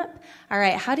coming up? All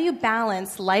right, how do you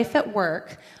balance life at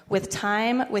work with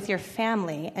time with your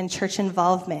family and church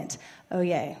involvement? Oh,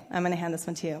 yay. I'm going to hand this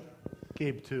one to you.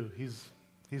 Gabe, too. He's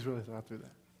really thought through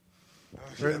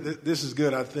that. This is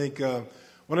good. I think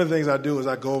one of the things I do is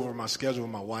I go over my schedule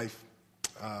with my wife.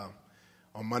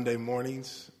 On Monday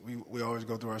mornings, we always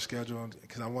go through our schedule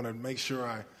because I want to make sure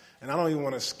I don't even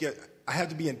want to I have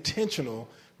to be intentional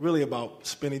really about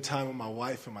spending time with my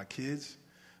wife and my kids,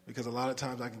 because a lot of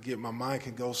times my mind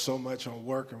can go so much on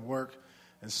work.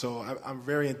 And so I'm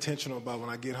very intentional about when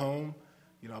I get home,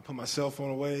 I put my cell phone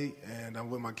away and I'm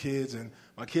with my kids, and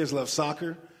my kids love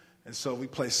soccer. And so we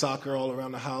play soccer all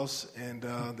around the house, and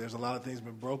there's a lot of things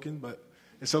been broken, but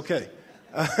it's okay.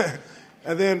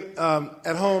 And then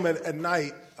at home at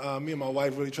night, me and my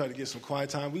wife really try to get some quiet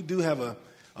time. We do have a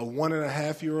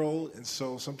 1.5-year-old, and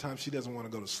so sometimes she doesn't want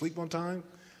to go to sleep on time.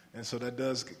 And so that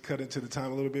does cut into the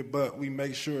time a little bit, but we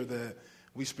make sure that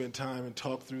we spend time and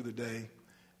talk through the day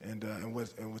and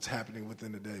what's happening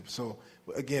within the day. So,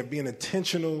 again, being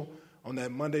intentional on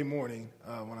that Monday morning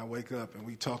when I wake up, and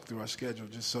we talk through our schedule,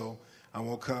 just so I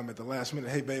won't come at the last minute,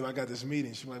 hey, babe, I got this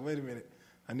meeting. She's like, wait a minute,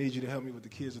 I need you to help me with the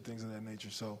kids and things of that nature.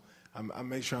 So I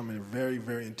make sure I'm very,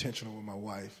 very intentional with my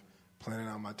wife, planning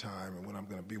out my time and when I'm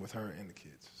going to be with her and the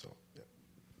kids. So,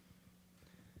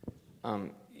 yeah.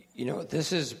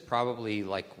 This is probably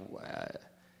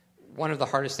one of the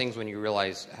hardest things when you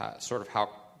realize how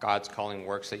God's calling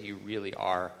works, that you really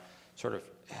are sort of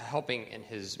helping in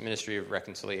his ministry of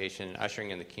reconciliation,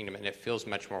 ushering in the kingdom, and it feels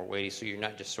much more weighty, so you're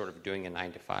not just sort of doing a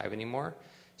 9-to-5 anymore.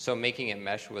 So making it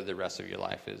mesh with the rest of your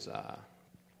life is,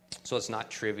 so it's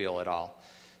not trivial at all.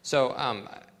 So,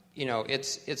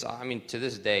 to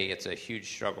this day, it's a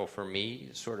huge struggle for me,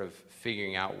 sort of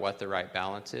figuring out what the right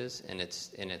balance is, and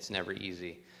it's never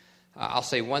easy. I'll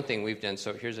say one thing we've done.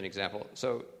 So here's an example.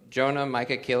 So Jonah,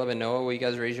 Micah, Caleb, and Noah, will you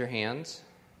guys raise your hands?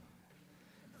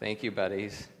 Thank you,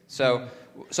 buddies. So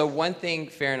one thing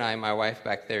Farah and I, my wife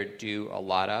back there, do a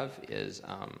lot of is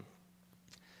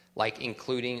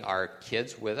including our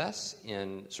kids with us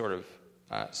in sort of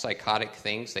psychotic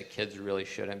things that kids really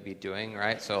shouldn't be doing,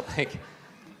 right? So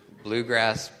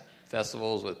bluegrass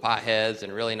festivals with potheads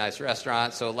and really nice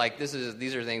restaurants. So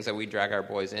these are things that we drag our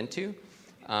boys into,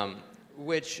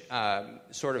 which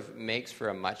sort of makes for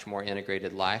a much more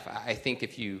integrated life. I think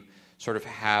if you sort of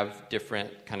have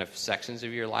different kind of sections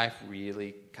of your life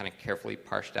really kind of carefully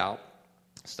parsed out,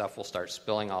 stuff will start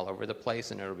spilling all over the place,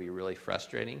 and it'll be really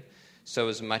frustrating. So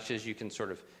as much as you can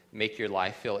sort of make your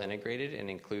life feel integrated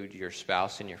and include your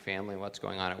spouse and your family and what's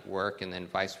going on at work, and then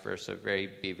vice versa,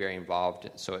 be very involved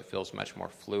so it feels much more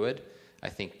fluid, I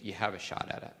think you have a shot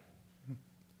at it.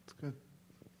 That's good.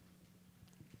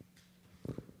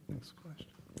 Next question.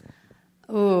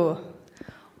 Ooh,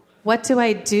 what do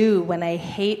I do when I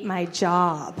hate my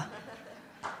job?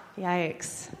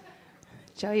 Yikes.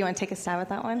 Joe, you want to take a stab at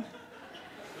that one?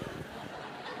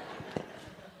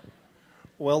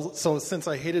 Well, so since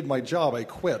I hated my job, I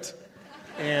quit.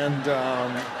 And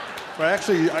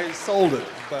I sold it.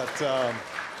 But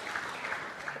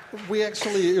it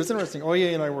was interesting.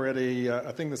 Oye and I were at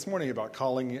a thing this morning about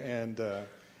calling and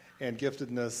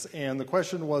giftedness. And the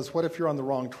question was, what if you're on the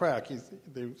wrong track?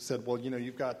 They said, well,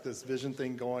 you've got this vision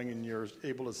thing going and you're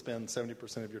able to spend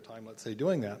 70% of your time, let's say,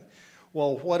 doing that.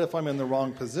 Well, what if I'm in the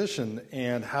wrong position,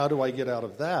 and how do I get out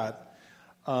of that?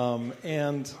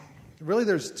 And really,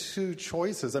 there's two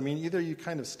choices. I mean, either you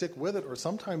kind of stick with it, or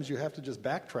sometimes you have to just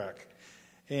backtrack.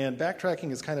 And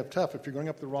backtracking is kind of tough if you're going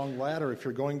up the wrong ladder, if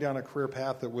you're going down a career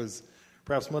path that was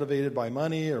perhaps motivated by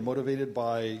money or motivated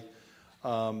by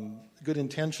good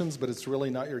intentions, but it's really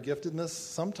not your giftedness.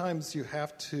 Sometimes you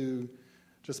have to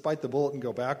just bite the bullet and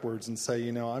go backwards and say,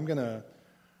 I'm going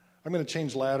I'm going to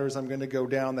change ladders. I'm going to go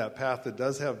down that path that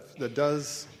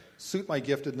does suit my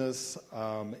giftedness,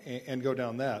 and go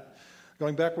down that.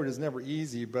 Going backward is never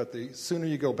easy, but the sooner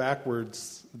you go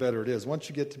backwards, the better it is. Once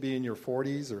you get to be in your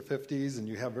 40s or 50s and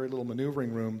you have very little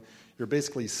maneuvering room, you're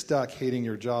basically stuck hating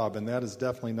your job, and that is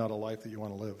definitely not a life that you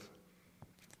want to live.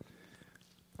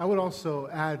 I would also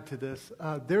add to this,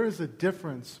 there is a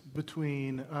difference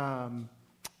between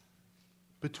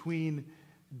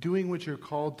doing what you're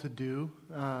called to do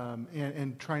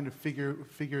and trying to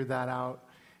figure that out,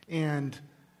 and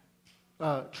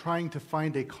trying to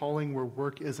find a calling where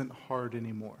work isn't hard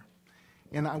anymore.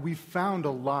 And we've found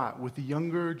a lot with the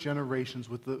younger generations,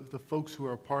 with the folks who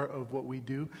are a part of what we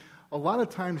do. A lot of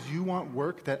times you want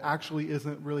work that actually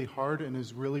isn't really hard and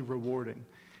is really rewarding.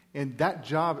 And that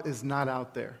job is not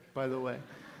out there, by the way.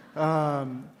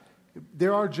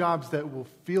 There are jobs that will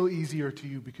feel easier to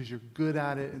you because you're good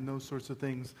at it and those sorts of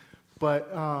things.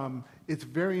 But it's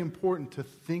very important to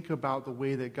think about the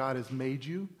way that God has made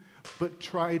you, but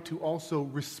try to also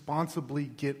responsibly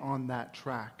get on that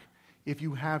track. If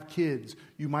you have kids,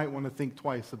 you might want to think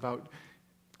twice about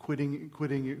quitting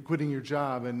your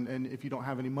job, and if you don't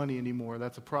have any money anymore,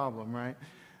 that's a problem, right?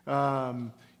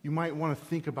 You might want to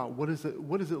think about what does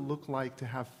it look like to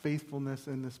have faithfulness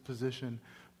in this position.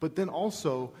 But then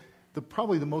also,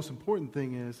 probably the most important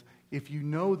thing is, if you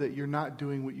know that you're not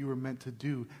doing what you were meant to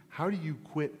do, how do you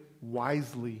quit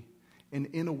wisely and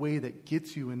in a way that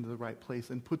gets you into the right place,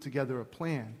 and put together a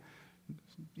plan?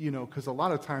 Because a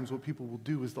lot of times what people will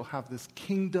do is they'll have this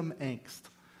kingdom angst.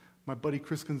 My buddy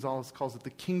Chris Gonzalez calls it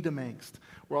the kingdom angst,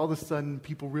 where all of a sudden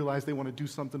people realize they want to do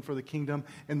something for the kingdom,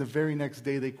 and the very next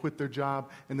day they quit their job,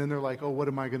 and then they're like, oh, what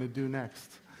am I going to do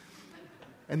next?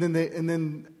 And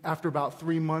then after about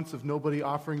 3 months of nobody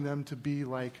offering them to be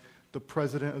like the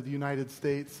president of the United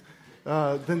States,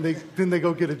 then they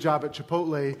go get a job at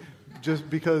Chipotle just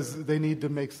because they need to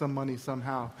make some money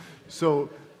somehow. So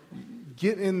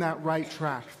get in that right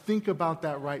track. Think about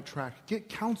that right track. Get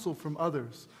counsel from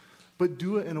others, but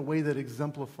do it in a way that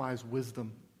exemplifies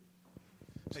wisdom.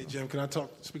 Hey, Jim, can I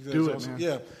speak to that? Do it, also? man.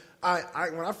 Yeah.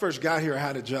 When I first got here, I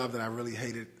had a job that I really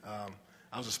hated.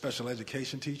 I was a special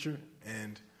education teacher,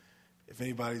 and if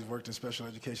anybody's worked in special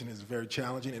education, it's very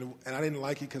challenging. And I didn't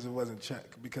like it because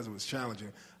it was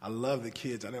challenging. I love the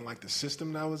kids. I didn't like the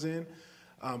system that I was in.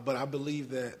 But I believe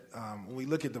that when we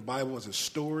look at the Bible as a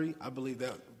story, I believe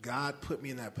that God put me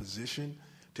in that position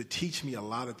to teach me a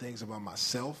lot of things about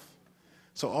myself.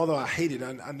 So although I hated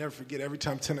it, I never forget, every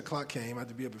time 10 o'clock came, I had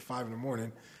to be up at 5 in the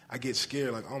morning, I get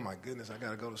scared, like, oh my goodness, I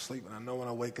got to go to sleep. And I know when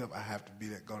I wake up, I have to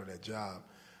go to that job.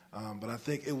 But I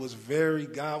think it was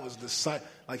God was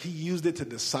he used it to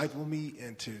disciple me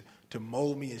and to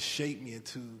mold me and shape me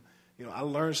into, I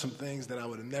learned some things that I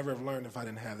would never have learned if I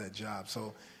didn't have that job.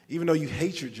 So even though you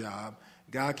hate your job,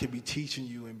 God can be teaching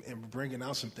you and bringing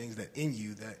out some things that in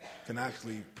you that can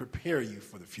actually prepare you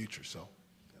for the future. So,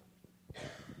 yeah.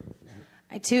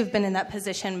 I too have been in that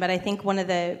position, but I think one of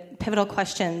the pivotal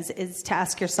questions is to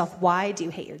ask yourself, why do you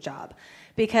hate your job?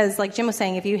 Because like Jim was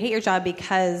saying, if you hate your job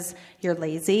because you're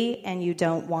lazy and you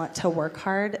don't want to work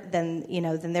hard, then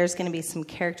there's going to be some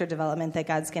character development that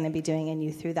God's going to be doing in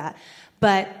you through that.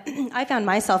 But I found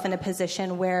myself in a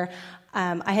position where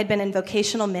I had been in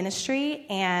vocational ministry,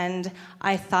 and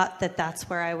I thought that that's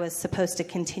where I was supposed to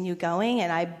continue going,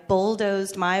 and I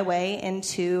bulldozed my way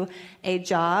into a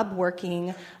job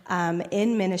working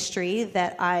in ministry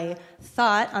that I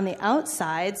thought on the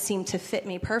outside seemed to fit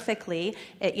me perfectly.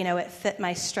 It fit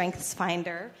my strengths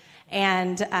finder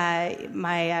and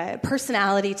my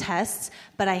personality tests,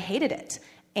 but I hated it.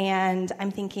 And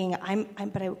I'm thinking,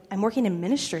 I'm working in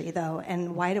ministry, though,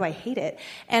 and why do I hate it?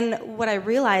 And what I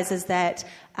realized is that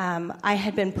I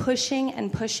had been pushing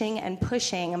and pushing and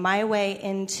pushing my way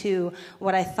into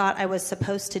what I thought I was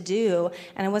supposed to do,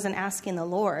 and I wasn't asking the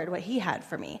Lord what He had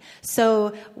for me.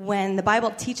 So when the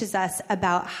Bible teaches us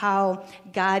about how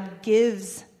God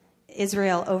gives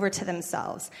Israel over to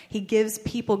themselves, He gives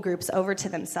people groups over to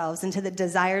themselves and to the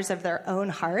desires of their own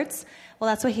hearts, well,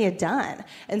 that's what He had done.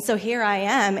 And so here I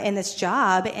am in this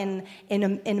job in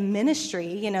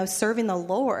ministry, serving the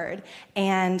Lord,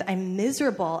 and I'm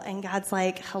miserable. And God's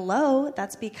like, hello,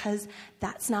 that's because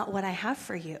that's not what I have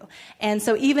for you. And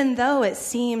so even though it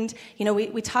seemed,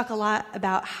 we talk a lot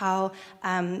about how,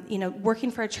 working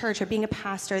for a church or being a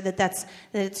pastor, that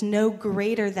it's no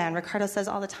greater than, Ricardo says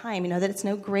all the time, that it's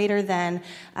no greater than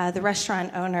the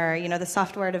restaurant owner, the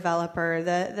software developer,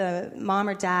 the mom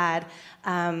or dad,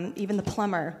 even the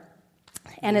plumber.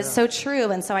 And It's so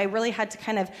true. And so I really had to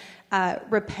kind of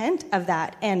repent of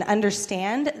that and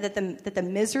understand that the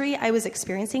misery I was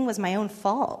experiencing was my own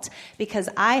fault because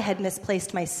I had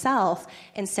misplaced myself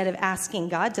instead of asking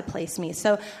God to place me.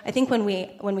 So I think when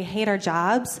we hate our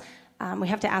jobs, we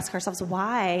have to ask ourselves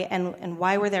why and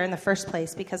why we're there in the first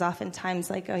place, because oftentimes,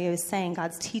 like Oye was saying,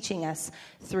 God's teaching us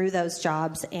through those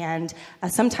jobs, and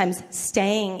sometimes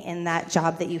staying in that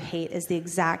job that you hate is the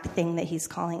exact thing that he's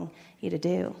calling you to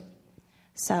do.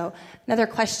 So another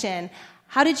question,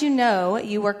 how did you know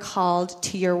you were called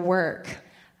to your work?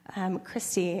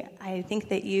 Christy, I think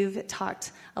that you've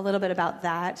talked a little bit about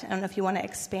that. I don't know if you want to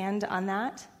expand on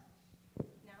that.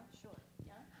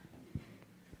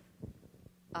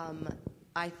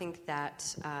 I think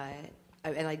that,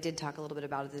 and I did talk a little bit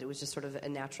about it, that it was just sort of a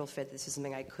natural fit. This is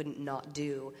something I couldn't not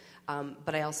do.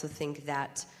 But I also think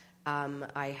that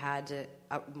I had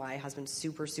my husband's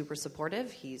super, super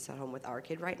supportive. He's at home with our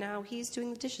kid right now. He's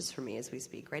doing the dishes for me as we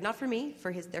speak, right? Not for me,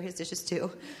 they're his dishes too.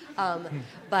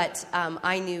 But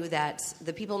I knew that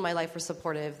the people in my life were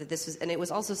supportive, that this was, and it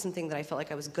was also something that I felt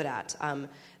like I was good at.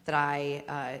 That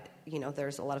I,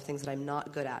 there's a lot of things that I'm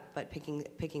not good at, but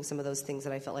picking some of those things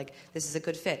that I felt like this is a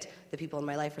good fit. The people in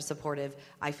my life are supportive.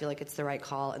 I feel like it's the right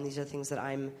call, and these are things that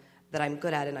I'm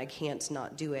good at, and I can't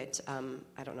not do it.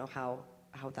 I don't know how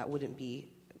that wouldn't be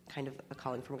kind of a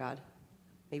calling from God.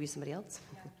 Maybe somebody else.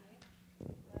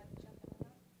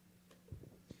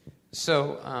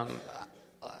 So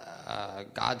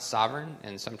God's sovereign,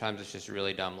 and sometimes it's just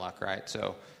really dumb luck, right?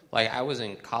 So, like, I was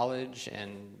in college,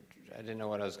 and I didn't know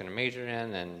what I was going to major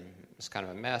in, and it was kind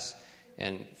of a mess.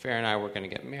 And Farrah and I were going to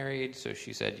get married, so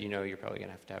she said, you're probably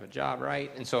going to have a job, right?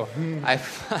 And so I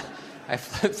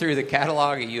flipped through the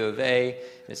catalog at U of A,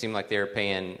 and it seemed like they were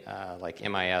paying like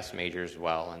MIS majors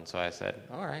well. And so I said,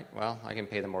 all right, well, I can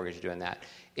pay the mortgage doing that.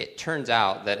 It turns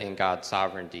out that in God's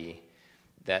sovereignty,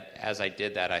 that as I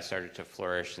did that, I started to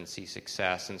flourish and see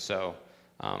success. And so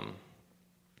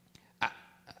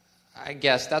I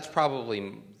guess that's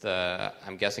probably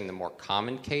I'm guessing the more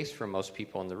common case for most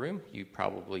people in the room. You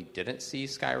probably didn't see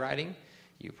skywriting.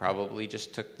 You probably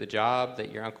just took the job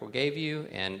that your uncle gave you,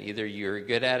 and either you're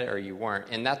good at it or you weren't,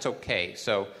 and that's okay.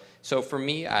 So for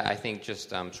me, I think just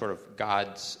sort of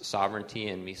God's sovereignty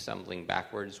and me stumbling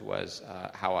backwards was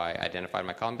how I identified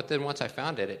my calling. But then once I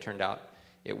found it, it turned out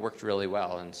it worked really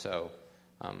well, and so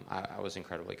I was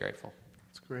incredibly grateful.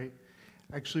 That's great.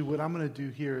 Actually, what I'm going to do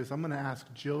here is I'm going to ask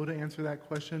Joe to answer that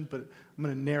question, but I'm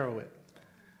going to narrow it.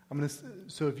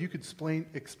 So if you could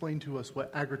explain to us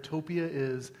what Agritopia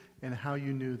is and how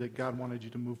you knew that God wanted you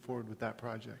to move forward with that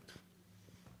project.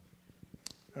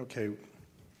 Okay.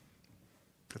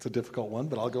 That's a difficult one,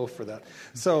 but I'll go for that.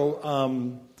 So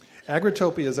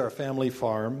Agritopia is our family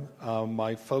farm.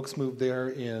 My folks moved there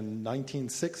in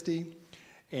 1960.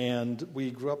 And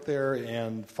we grew up there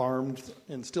and farmed,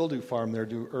 and still do farm there,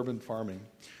 do urban farming.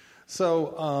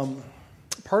 So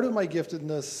part of my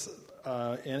giftedness,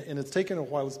 and it's taken a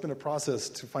while, it's been a process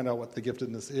to find out what the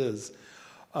giftedness is.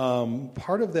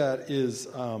 Part of that is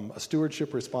a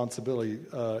stewardship responsibility.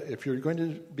 If you're going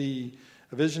to be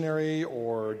a visionary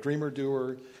or dreamer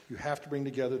doer, you have to bring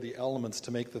together the elements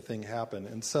to make the thing happen.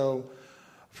 And so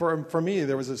for me,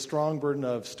 there was a strong burden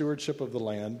of stewardship of the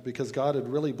land because God had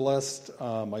really blessed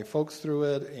my folks through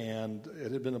it, and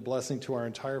it had been a blessing to our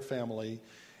entire family.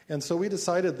 And so we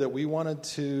decided that we wanted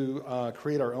to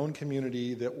create our own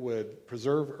community that would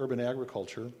preserve urban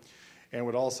agriculture and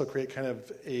would also create kind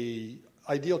of a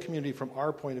ideal community from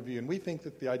our point of view. And we think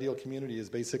that the ideal community is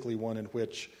basically one in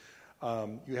which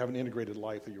you have an integrated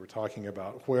life that you were talking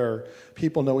about, where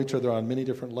people know each other on many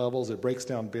different levels. It breaks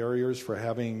down barriers for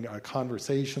having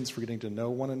conversations, for getting to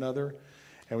know one another.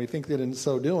 And we think that in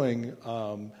so doing,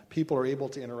 people are able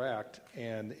to interact,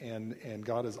 and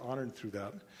God is honored through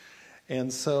that.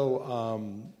 And so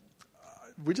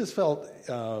we just felt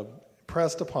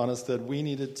pressed upon us that we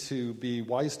needed to be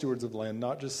wise stewards of the land,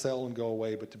 not just sell and go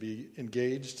away, but to be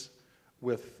engaged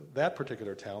with that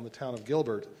particular town, the town of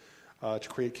Gilbert, to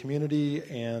create community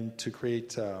and to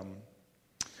create a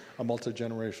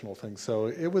multi-generational thing. So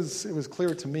it was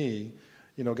clear to me,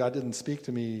 God didn't speak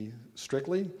to me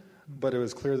strictly, but it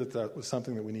was clear that that was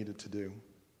something that we needed to do.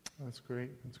 That's great.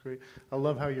 That's great. I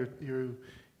love how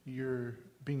you're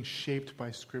being shaped by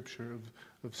Scripture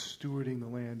of stewarding the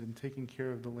land and taking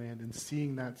care of the land and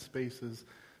seeing that space as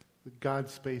the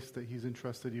God's space that He's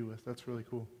entrusted you with. That's really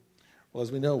cool. Well,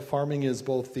 as we know, farming is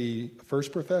both the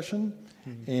first profession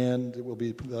and it will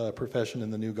be the profession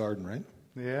in the new garden, right?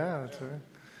 Yeah, that's right.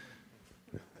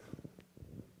 There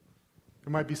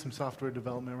might be some software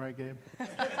development, right, Gabe?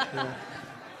 Yeah.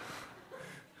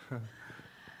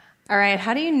 All right,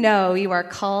 how do you know you are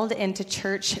called into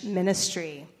church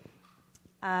ministry?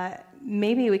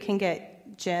 Maybe we can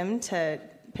get Jim to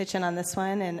pitch in on this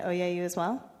one, and you as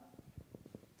well.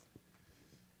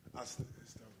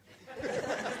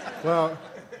 Well,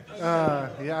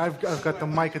 I've got the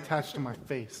mic attached to my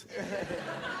face.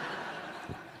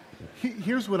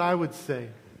 Here's what I would say.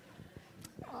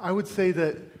 I would say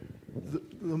that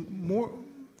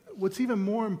what's even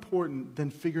more important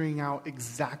than figuring out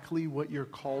exactly what you're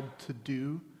called to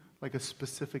do, like a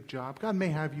specific job. God may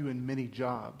have you in many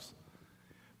jobs,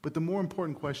 but the more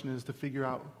important question is to figure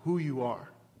out who you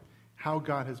are, how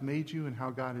God has made you and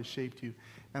how God has shaped you.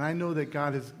 And I know that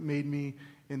God has made me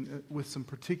with some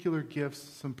particular gifts,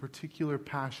 some particular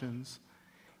passions,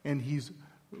 and He's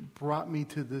brought me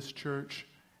to this church,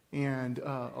 and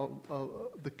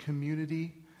the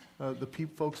community,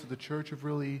 folks of the church have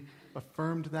really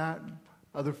affirmed that.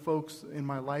 Other folks in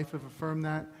my life have affirmed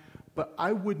that. But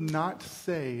I would not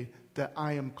say that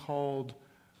I am called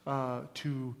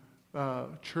to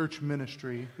church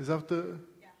ministry. Is that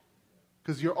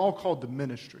because you're all called to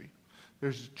ministry.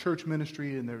 There's church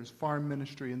ministry and there's farm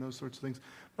ministry and those sorts of things.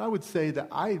 But I would say that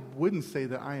I wouldn't say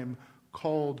that I am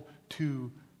called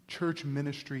to church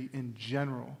ministry in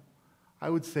general. I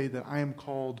would say that I am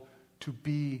called to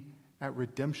be at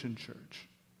Redemption Church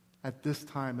at this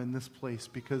time in this place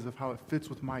because of how it fits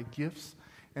with my gifts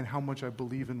and how much I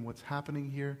believe in what's happening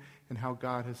here and how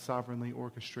God has sovereignly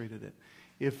orchestrated it.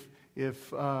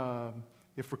 If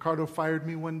Ricardo fired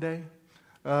me one day,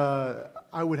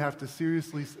 I would have to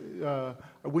seriously, I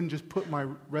wouldn't just put my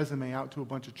resume out to a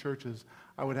bunch of churches.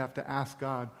 I would have to ask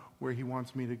God where He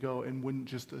wants me to go and wouldn't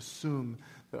just assume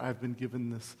that I've been given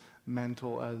this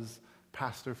mantle as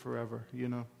pastor forever, you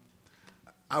know?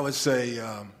 I would say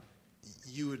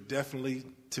you would definitely,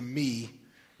 to me,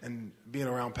 and being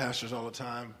around pastors all the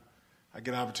time, I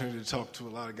get an opportunity to talk to a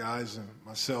lot of guys and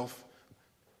myself,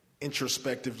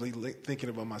 introspectively thinking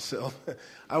about myself.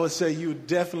 I would say you would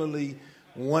definitely,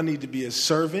 one, need to be a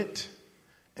servant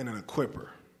and an equipper.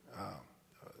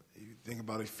 You think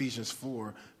about Ephesians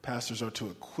 4, pastors are to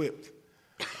equip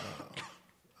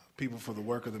people for the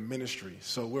work of the ministry.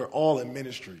 So we're all in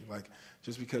ministry. Like,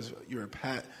 just because you're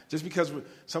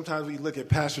sometimes we look at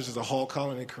pastors as a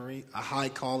high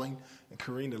calling, and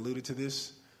Kareen alluded to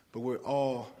this, but we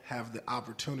all have the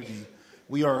opportunity.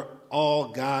 We are all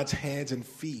God's hands and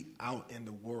feet out in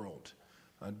the world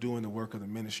doing the work of the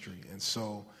ministry. And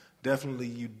so definitely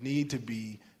you need to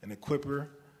be an equipper,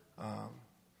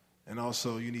 and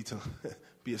also you need to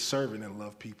be a servant and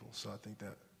love people. So I think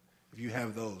that if you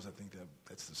have those, I think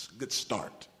that's a good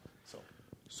start.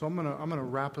 So I'm gonna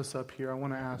wrap us up here. I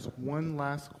want to ask one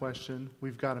last question.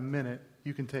 We've got a minute.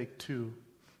 You can take two,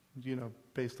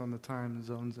 based on the time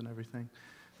zones and everything.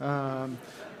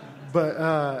 But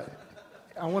I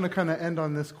want to kind of end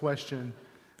on this question.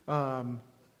 How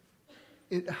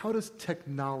does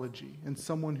technology, and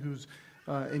someone who's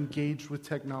engaged with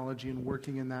technology and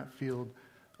working in that field,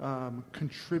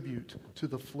 contribute to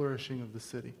the flourishing of the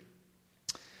city?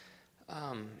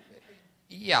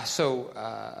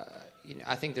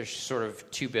 I think there's sort of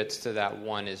two bits to that.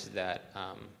 One is that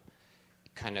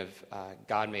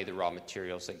God made the raw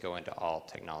materials that go into all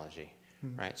technology,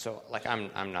 right? So, like,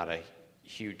 I'm not a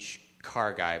huge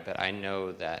car guy, but I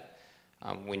know that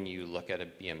when you look at a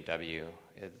BMW,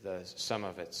 the sum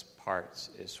of its parts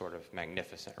is sort of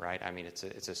magnificent, right? I mean, it's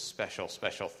a special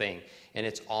thing, and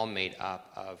it's all made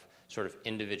up of sort of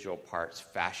individual parts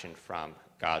fashioned from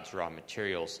God's raw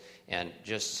materials, and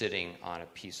just sitting on a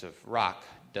piece of rock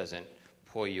doesn't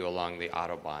pull you along the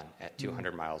Autobahn at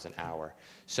 200 miles an hour.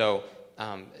 So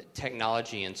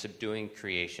technology and subduing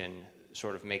creation,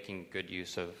 sort of making good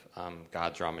use of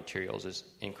God's raw materials, is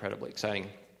incredibly exciting.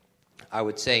 I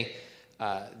would say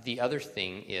the other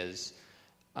thing is,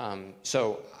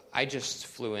 so I just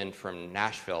flew in from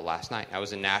Nashville last night. I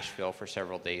was in Nashville for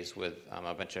several days with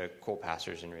a bunch of cool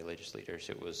pastors and religious leaders.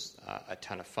 It was a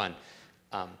ton of fun.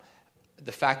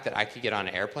 The fact that I could get on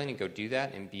an airplane and go do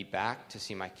that and be back to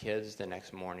see my kids the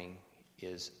next morning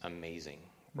is amazing,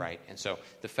 right? And so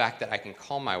the fact that I can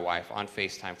call my wife on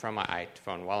FaceTime from my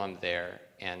iPhone while I'm there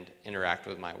and interact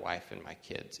with my wife and my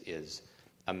kids is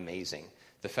amazing.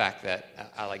 The fact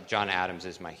that John Adams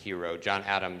is my hero. John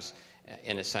Adams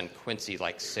and his son Quincy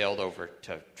sailed over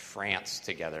to France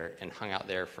together and hung out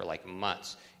there for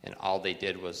months, and all they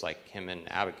did was him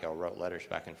and Abigail wrote letters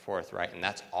back and forth, right? And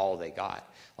that's all they got.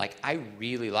 I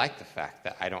really like the fact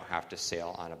that I don't have to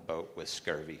sail on a boat with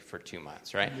scurvy for 2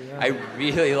 months, right? Yeah. I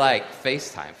really like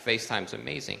FaceTime. FaceTime's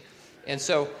amazing. And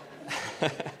so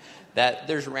that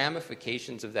there's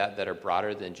ramifications of that are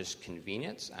broader than just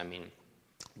convenience. I mean,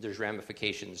 there's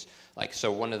ramifications. Like,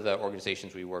 so one of the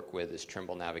organizations we work with is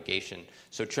Trimble Navigation.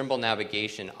 So Trimble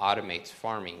Navigation automates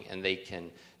farming, and they can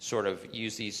sort of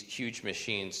use these huge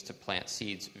machines to plant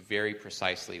seeds very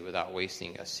precisely without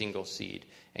wasting a single seed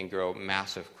and grow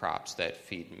massive crops that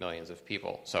feed millions of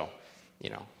people. So,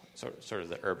 sort of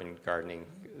the urban gardening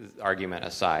argument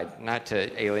aside, not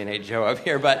to alienate Joe up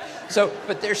here, but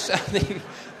there's something...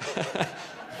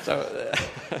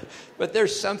 But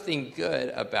there's something good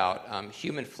about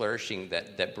human flourishing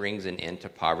that brings an end to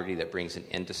poverty, that brings an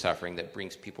end to suffering, that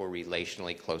brings people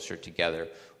relationally closer together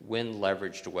when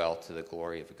leveraged well to the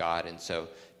glory of God. And so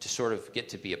to sort of get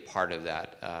to be a part of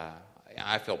that,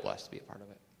 I feel blessed to be a part of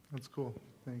it. That's cool.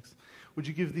 Thanks. Would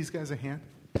you give these guys a hand?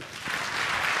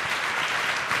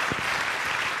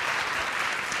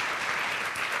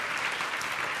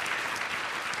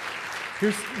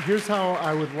 Here's how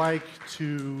I would like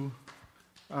to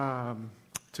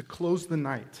close the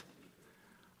night.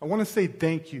 I want to say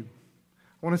thank you.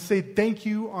 I want to say thank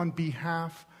you on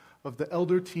behalf of the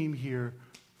elder team here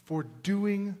for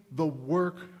doing the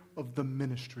work of the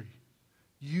ministry.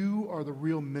 You are the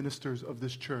real ministers of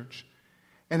this church.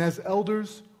 And as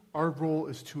elders, our role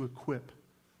is to equip.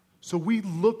 So we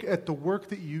look at the work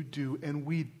that you do and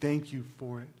we thank you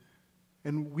for it.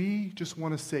 And we just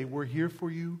want to say we're here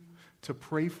for you, to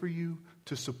pray for you,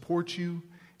 to support you,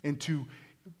 and to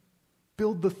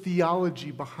build the theology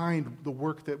behind the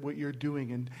work that what you're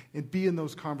doing and be in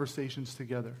those conversations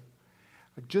together.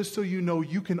 Just so you know,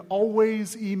 you can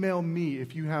always email me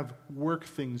if you have work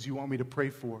things you want me to pray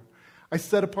for. I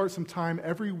set apart some time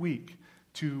every week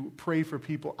to pray for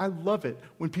people. I love it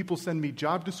when people send me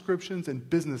job descriptions and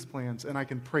business plans and I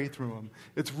can pray through them.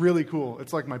 It's really cool.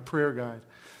 It's like my prayer guide.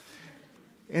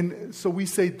 And so we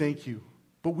say thank you.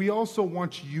 But we also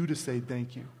want you to say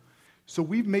thank you. So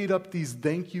we've made up these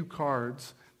thank you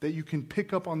cards that you can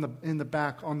pick up in the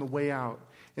back on the way out.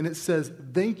 And it says,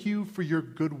 thank you for your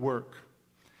good work.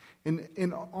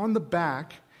 And on the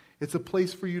back, it's a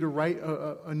place for you to write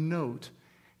a note.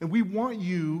 And we want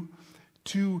you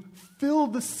to fill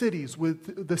the city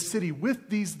with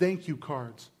these thank you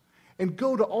cards. And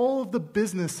go to all of the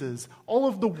businesses, all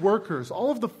of the workers, all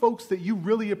of the folks that you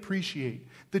really appreciate.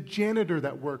 The janitor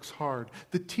that works hard,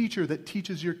 the teacher that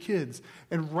teaches your kids,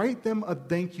 and write them a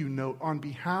thank you note on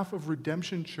behalf of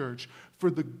Redemption Church for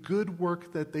the good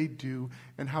work that they do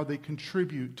and how they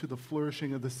contribute to the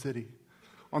flourishing of the city.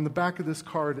 On the back of this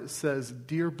card it says,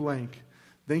 Dear blank,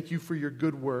 thank you for your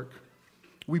good work.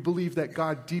 We believe that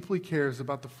God deeply cares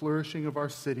about the flourishing of our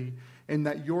city and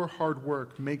that your hard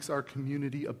work makes our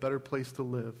community a better place to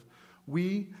live.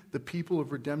 We, the people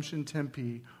of Redemption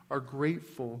Tempe, are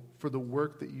grateful for the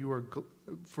work that you are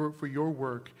for your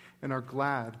work and are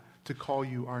glad to call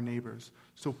you our neighbors.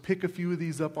 So pick a few of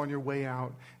these up on your way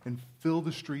out and fill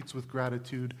the streets with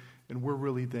gratitude, and we're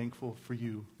really thankful for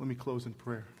you. Let me close in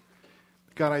prayer.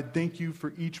 God, I thank you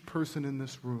for each person in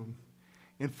this room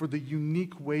and for the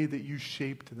unique way that you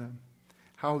shaped them,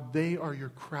 how they are your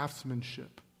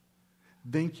craftsmanship.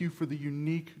 Thank you for the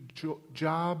unique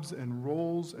jobs and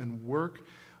roles and work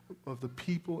of the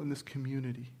people in this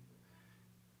community.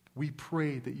 We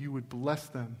pray that you would bless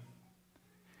them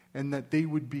and that they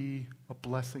would be a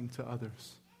blessing to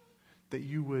others, that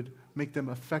you would make them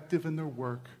effective in their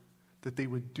work, that they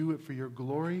would do it for your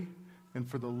glory and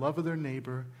for the love of their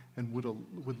neighbor and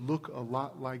would look a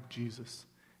lot like Jesus.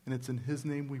 And it's in his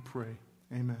name we pray.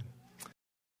 Amen.